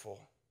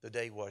beautiful the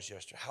day was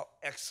yesterday, how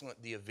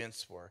excellent the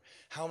events were,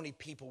 how many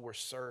people were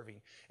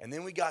serving. And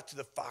then we got to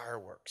the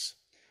fireworks,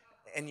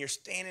 and you're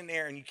standing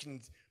there, and you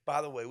can,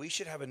 by the way, we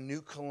should have a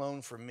new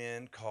cologne for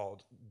men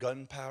called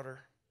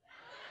gunpowder.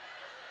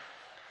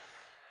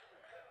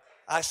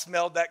 I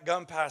smelled that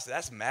gunpowder. I said,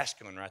 that's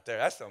masculine right there.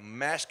 That's some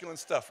masculine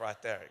stuff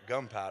right there,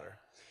 gunpowder.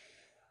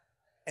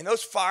 And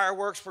those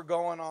fireworks were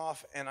going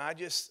off, and I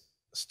just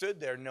stood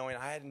there knowing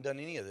I hadn't done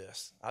any of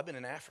this. I've been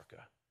in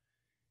Africa.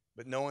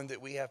 But knowing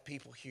that we have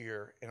people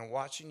here and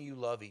watching you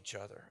love each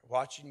other,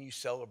 watching you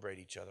celebrate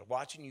each other,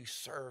 watching you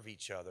serve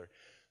each other,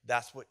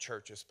 that's what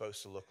church is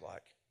supposed to look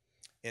like.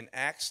 In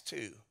Acts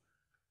 2,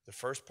 the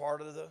first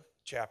part of the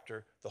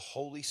chapter, the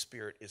Holy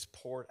Spirit is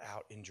poured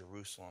out in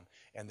Jerusalem,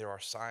 and there are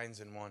signs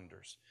and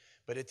wonders.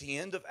 But at the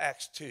end of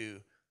Acts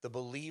 2, the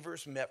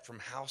believers met from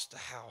house to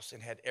house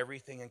and had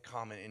everything in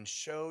common and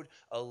showed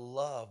a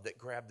love that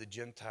grabbed the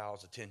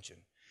Gentiles' attention.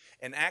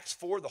 In Acts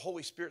 4, the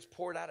Holy Spirit's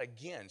poured out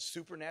again,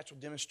 supernatural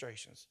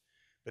demonstrations.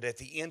 But at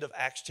the end of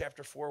Acts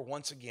chapter 4,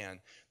 once again,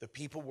 the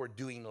people were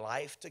doing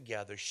life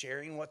together,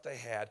 sharing what they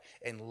had,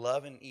 and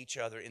loving each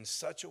other in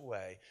such a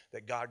way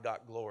that God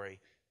got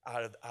glory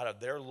out of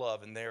their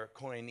love and their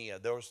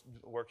koinonia, those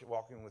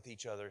walking with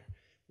each other.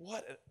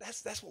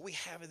 That's what we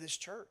have in this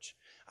church.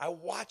 I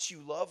watch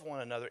you love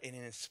one another, and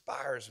it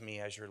inspires me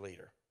as your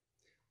leader.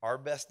 Our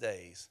best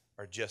days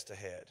are just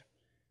ahead.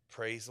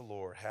 Praise the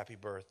Lord. Happy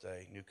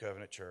birthday, New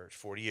Covenant Church,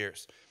 40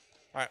 years.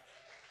 All right.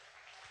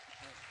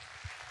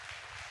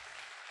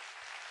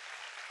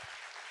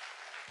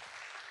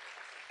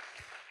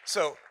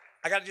 So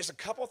I got just a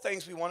couple of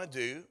things we want to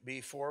do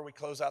before we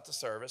close out the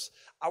service.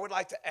 I would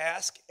like to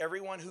ask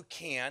everyone who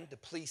can to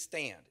please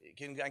stand.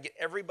 Can I get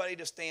everybody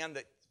to stand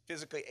that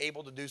physically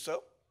able to do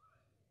so?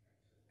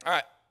 All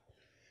right.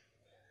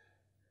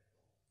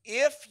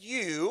 If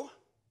you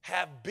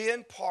have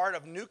been part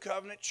of New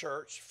Covenant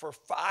Church for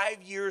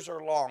 5 years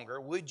or longer,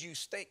 would you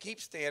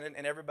keep standing,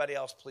 and everybody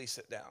else please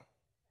sit down?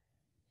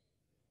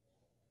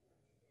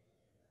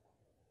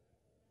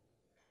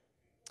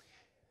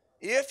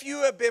 If you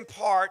have been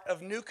part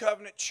of New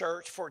Covenant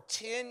Church for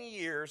 10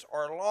 years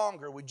or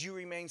longer, would you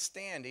remain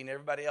standing?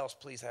 Everybody else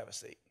please have a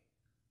seat.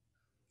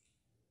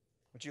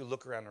 I want you to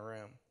look around the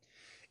room.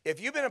 If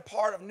you've been a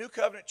part of New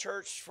Covenant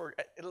Church for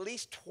at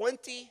least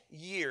 20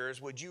 years,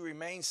 would you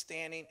remain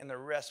standing, and the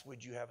rest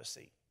would you have a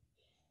seat?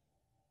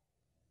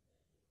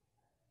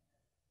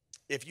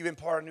 If you've been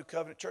part of New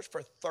Covenant Church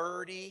for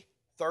 30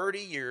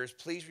 years,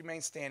 please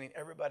remain standing.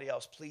 Everybody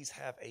else, please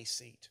have a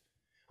seat.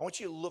 I want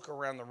you to look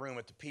around the room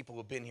at the people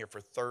who have been here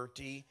for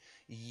 30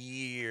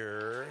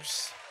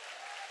 years.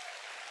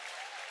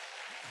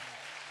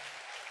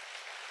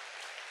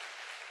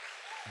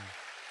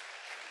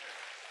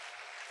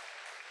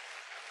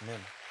 Amen.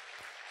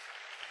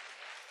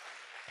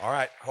 All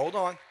right, hold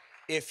on.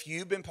 If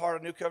you've been part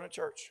of New Covenant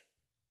Church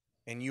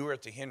and you were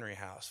at the Henry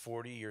House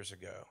 40 years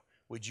ago,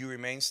 would you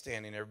remain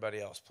standing? Everybody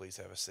else, please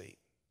have a seat.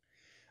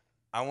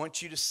 I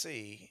want you to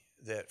see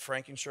that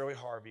Frank and Shirley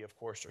Harvey, of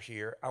course, are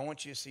here. I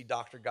want you to see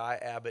Dr. Guy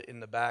Abbott in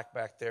the back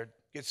there.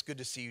 It's good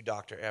to see you,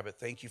 Dr. Abbott.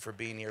 Thank you for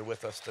being here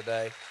with us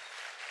today.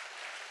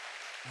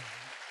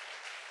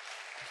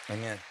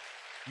 Amen.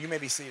 You may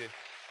be seated.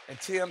 And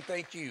Tim,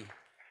 thank you.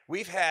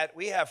 We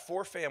have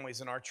 4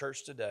 families in our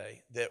church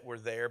today that were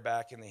there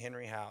back in the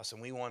Henry House, and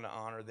we want to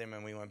honor them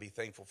and we want to be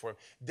thankful for them.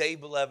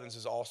 Dave Blevins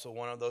is also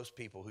one of those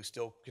people who's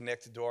still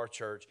connected to our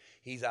church.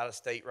 He's out of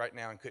state right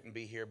now and couldn't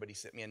be here, but he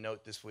sent me a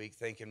note this week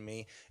thanking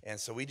me. And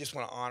so we just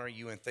want to honor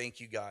you and thank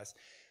you guys.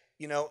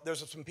 You know,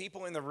 there's some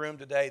people in the room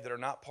today that are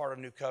not part of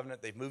New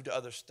Covenant. They've moved to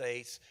other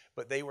states,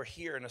 but they were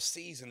here in a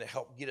season to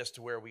help get us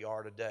to where we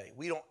are today.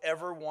 We don't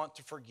ever want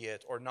to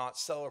forget or not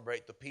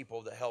celebrate the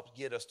people that helped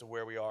get us to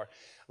where we are.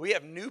 We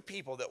have new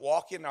people that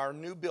walk in our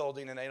new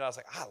building, and I was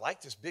like, I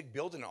like this big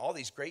building and all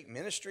these great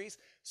ministries.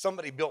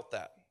 Somebody built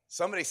that.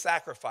 Somebody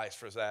sacrificed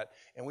for that,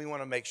 and we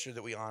want to make sure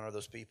that we honor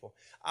those people.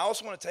 I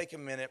also want to take a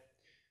minute.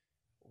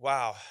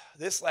 Wow,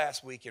 this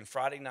last weekend,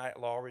 Friday night at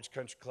Law Ridge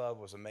Country Club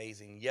was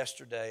amazing.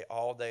 Yesterday,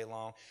 all day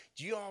long.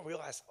 Do you all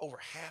realize over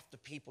half the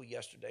people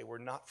yesterday were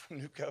not from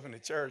New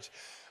Covenant Church?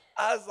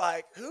 I was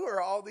like, who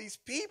are all these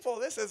people?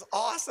 This is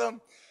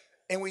awesome.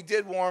 And we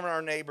did warn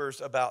our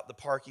neighbors about the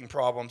parking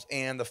problems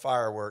and the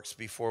fireworks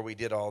before we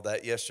did all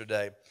that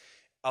yesterday.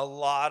 A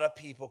lot of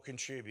people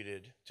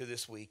contributed to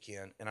this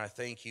weekend, and I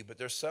thank you. But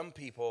there's some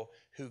people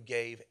who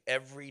gave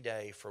every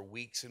day for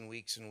weeks and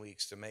weeks and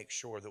weeks to make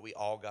sure that we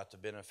all got to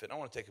benefit. I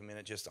want to take a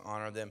minute just to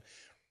honor them.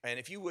 And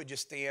if you would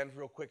just stand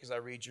real quick as I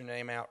read your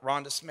name out.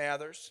 Rhonda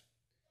Smathers,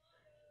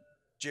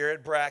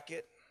 Jared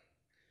Brackett,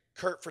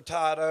 Kurt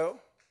Furtado,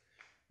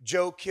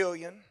 Joe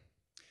Killian,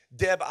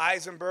 Deb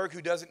Eisenberg,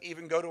 who doesn't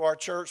even go to our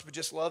church but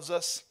just loves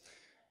us,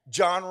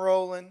 John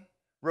Rowland,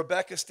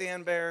 Rebecca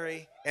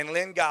Stanberry, and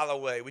Lynn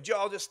Galloway. Would you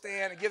all just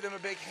stand and give them a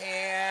big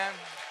hand?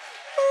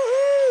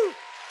 Woo-hoo!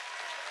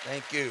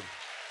 Thank you.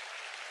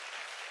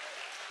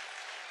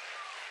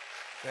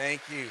 Thank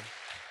you.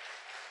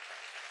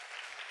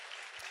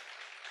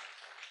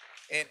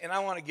 And I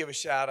want to give a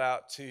shout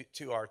out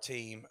to our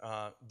team.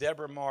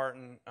 Deborah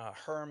Martin,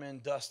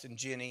 Herman, Dustin,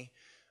 Jenny.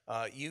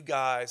 You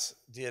guys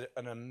did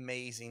an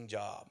amazing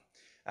job.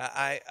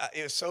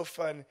 It was so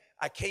fun.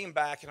 I came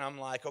back and I'm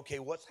like, okay,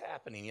 what's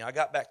happening? You know, I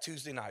got back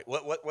Tuesday night.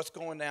 What's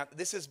going down?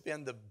 This has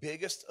been the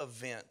biggest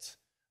event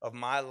of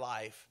my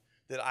life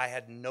that I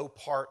had no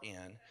part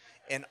in,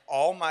 and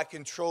all my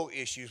control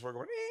issues were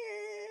going.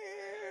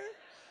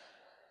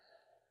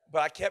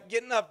 But I kept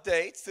getting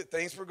updates that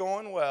things were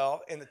going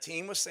well, and the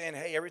team was saying,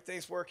 hey,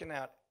 everything's working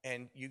out,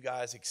 and you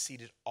guys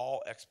exceeded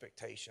all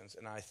expectations,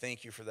 and I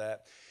thank you for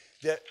that.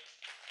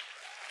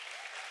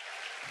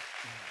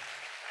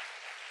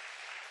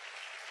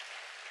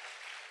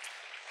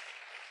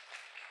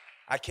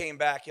 I came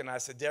back and I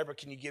said, Deborah,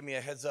 can you give me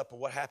a heads up of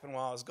what happened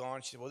while I was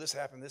gone? She said, well, this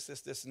happened, this, and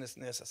this,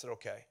 and this. I said,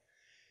 okay.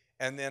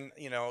 And then,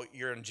 you know,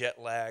 you're in jet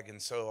lag,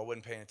 and so I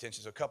wasn't paying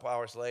attention. So a couple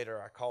hours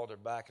later, I called her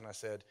back and I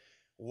said,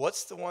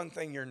 what's the one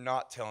thing you're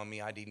not telling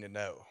me I need to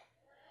know?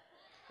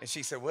 And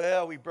she said,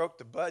 well, we broke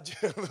the budget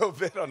a little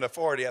bit on the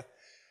 40th.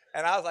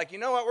 And I was like, you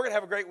know what? We're going to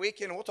have a great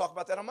weekend, and we'll talk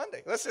about that on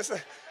Monday. Let's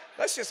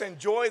just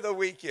enjoy the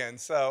weekend.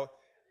 So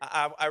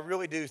I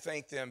really do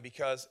thank them,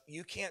 because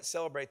you can't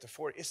celebrate the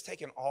 40th. It's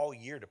taken all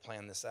year to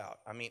plan this out.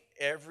 I mean,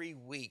 every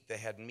week they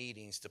had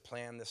meetings to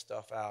plan this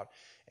stuff out,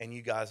 and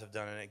you guys have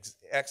done an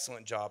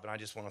excellent job, and I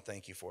just want to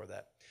thank you for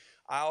that.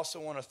 I also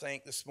want to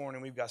thank this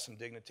morning, we've got some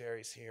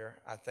dignitaries here.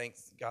 I thank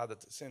God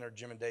that Senator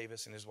Jim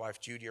Davis and his wife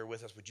Judy are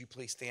with us. Would you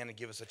please stand and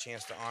give us a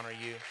chance to honor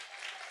you?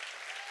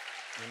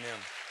 Amen.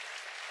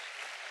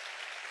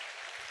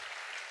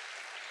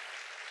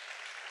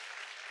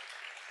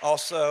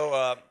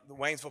 Also, the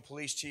Waynesville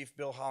Police Chief,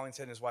 Bill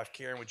Hollington, and his wife,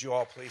 Karen, would you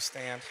all please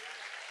stand,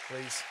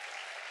 please?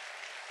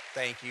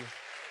 Thank you.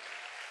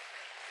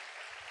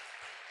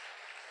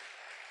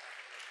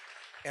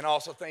 And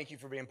also, thank you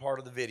for being part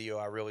of the video.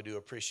 I really do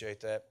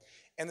appreciate that.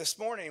 And this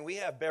morning, we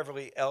have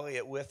Beverly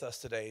Elliott with us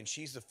today, and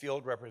she's the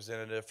field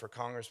representative for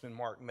Congressman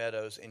Mark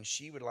Meadows, and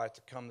she would like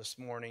to come this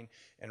morning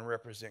and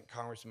represent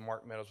Congressman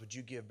Mark Meadows. Would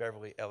you give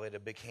Beverly Elliott a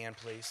big hand,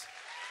 please?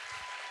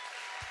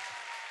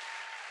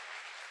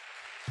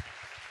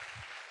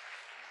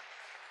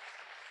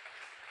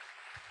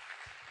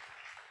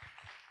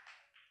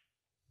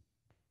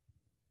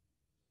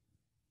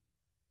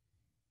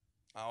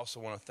 I also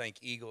want to thank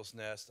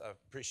Eaglenest. I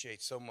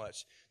appreciate so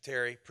much.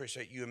 Terry,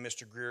 appreciate you and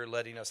Mr. Greer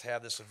letting us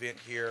have this event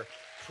here.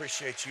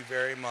 Appreciate you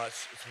very much.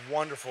 It's a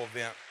wonderful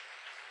event.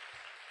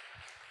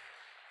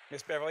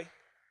 Miss Beverly?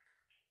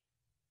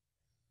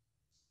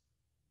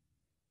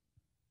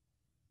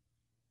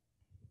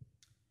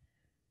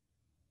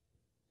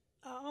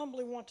 I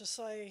humbly want to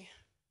say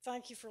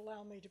thank you for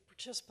allowing me to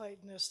participate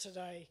in this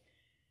today.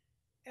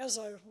 As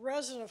a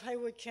resident of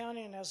Haywood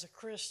County and as a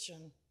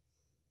Christian,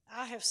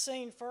 I have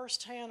seen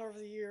firsthand over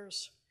the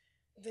years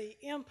the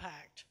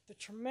impact, the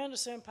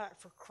tremendous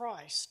impact for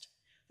Christ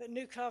that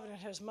New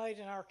Covenant has made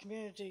in our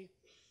community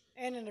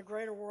and in the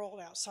greater world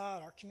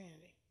outside our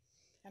community.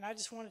 And I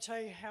just want to tell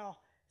you how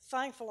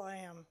thankful I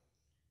am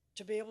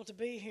to be able to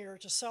be here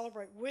to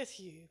celebrate with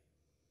you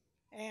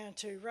and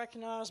to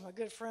recognize my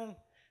good friend,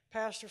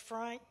 Pastor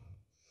Frank.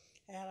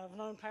 And I've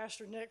known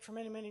Pastor Nick for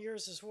many, many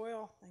years as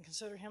well and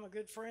consider him a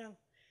good friend.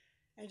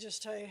 And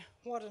just tell you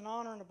what an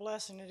honor and a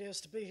blessing it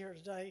is to be here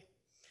today.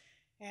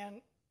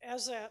 And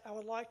as that, I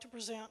would like to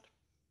present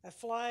a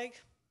flag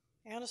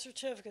and a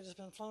certificate that's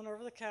been flown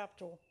over the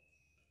Capitol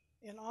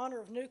in honor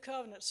of New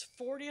Covenant's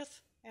 40th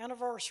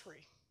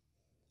anniversary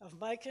of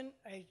making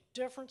a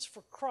difference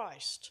for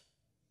Christ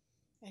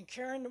and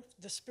carrying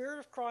the Spirit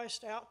of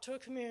Christ out to a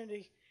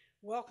community,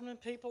 welcoming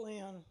people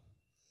in,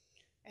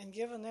 and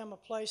giving them a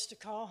place to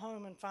call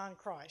home and find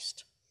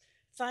Christ.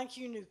 Thank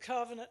you, New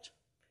Covenant.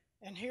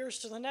 And here's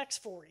to the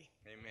next 40.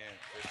 Amen.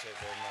 Appreciate it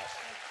very much.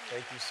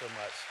 Thank you so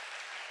much.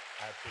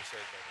 I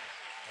appreciate that.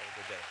 Have a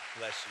good day.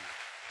 Bless you.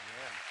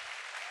 Amen.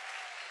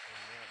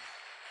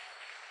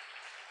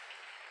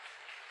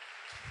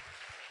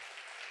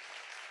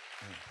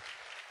 Amen.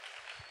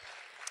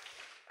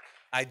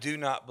 I do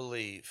not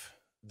believe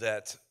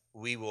that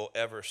we will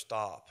ever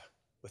stop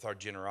with our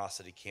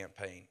generosity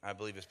campaign. I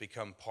believe it's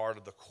become part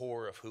of the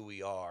core of who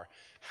we are.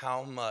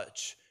 How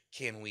much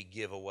can we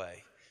give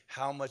away?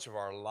 How much of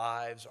our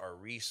lives, our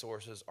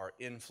resources, our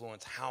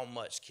influence, how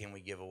much can we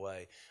give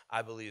away?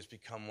 I believe it's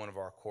become one of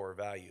our core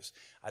values.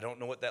 I don't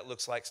know what that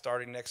looks like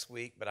starting next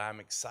week, but I'm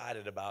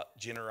excited about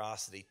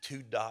Generosity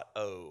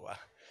 2.0.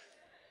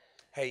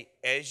 Hey,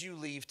 as you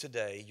leave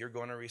today, you're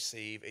going to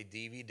receive a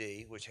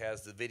DVD which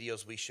has the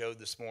videos we showed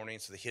this morning,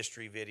 so the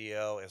history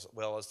video as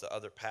well as the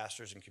other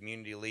pastors and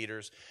community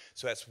leaders.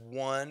 So that's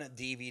one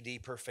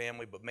DVD per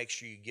family, but make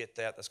sure you get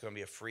that. That's going to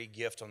be a free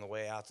gift on the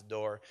way out the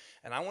door.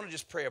 And I want to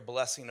just pray a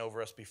blessing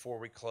over us before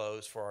we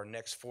close for our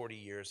next 40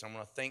 years. I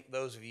want to thank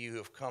those of you who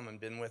have come and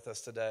been with us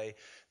today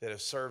that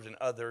have served in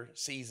other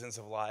seasons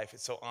of life.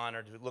 It's so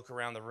honored to look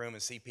around the room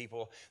and see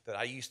people that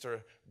I used to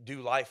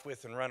do life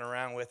with and run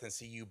around with and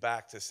see you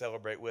back to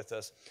celebrate with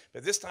us.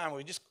 But this time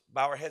we just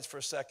bow our heads for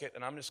a second,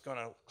 and I'm just going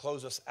to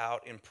close us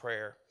out in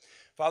prayer.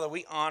 Father,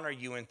 we honor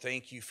you and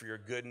thank you for your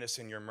goodness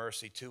and your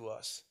mercy to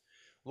us.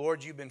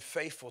 Lord, you've been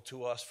faithful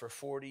to us for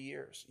 40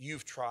 years.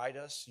 You've tried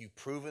us, you've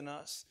proven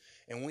us,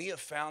 and we have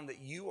found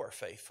that you are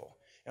faithful.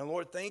 And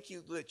Lord, thank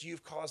you that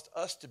you've caused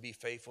us to be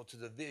faithful to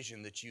the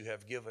vision that you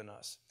have given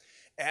us.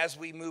 As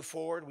we move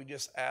forward, we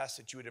just ask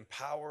that you would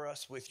empower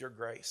us with your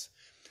grace.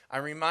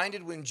 I'm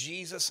reminded when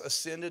Jesus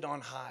ascended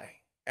on high,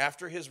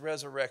 after his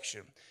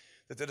resurrection,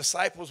 that the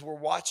disciples were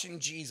watching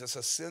Jesus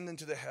ascend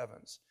into the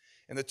heavens.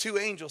 And the two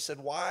angels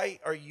said, "Why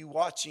are you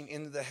watching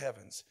into the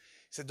heavens?"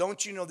 He said,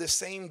 "Don't you know this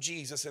same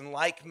Jesus in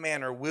like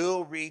manner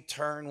will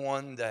return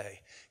one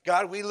day?"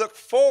 God, we look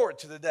forward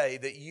to the day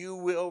that you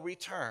will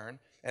return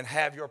and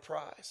have your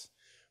prize.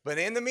 But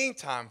in the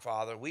meantime,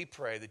 Father, we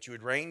pray that you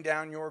would rain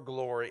down your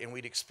glory and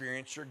we'd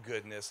experience your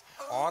goodness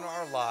on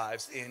our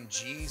lives. In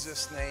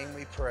Jesus' name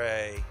we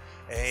pray.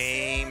 Amen.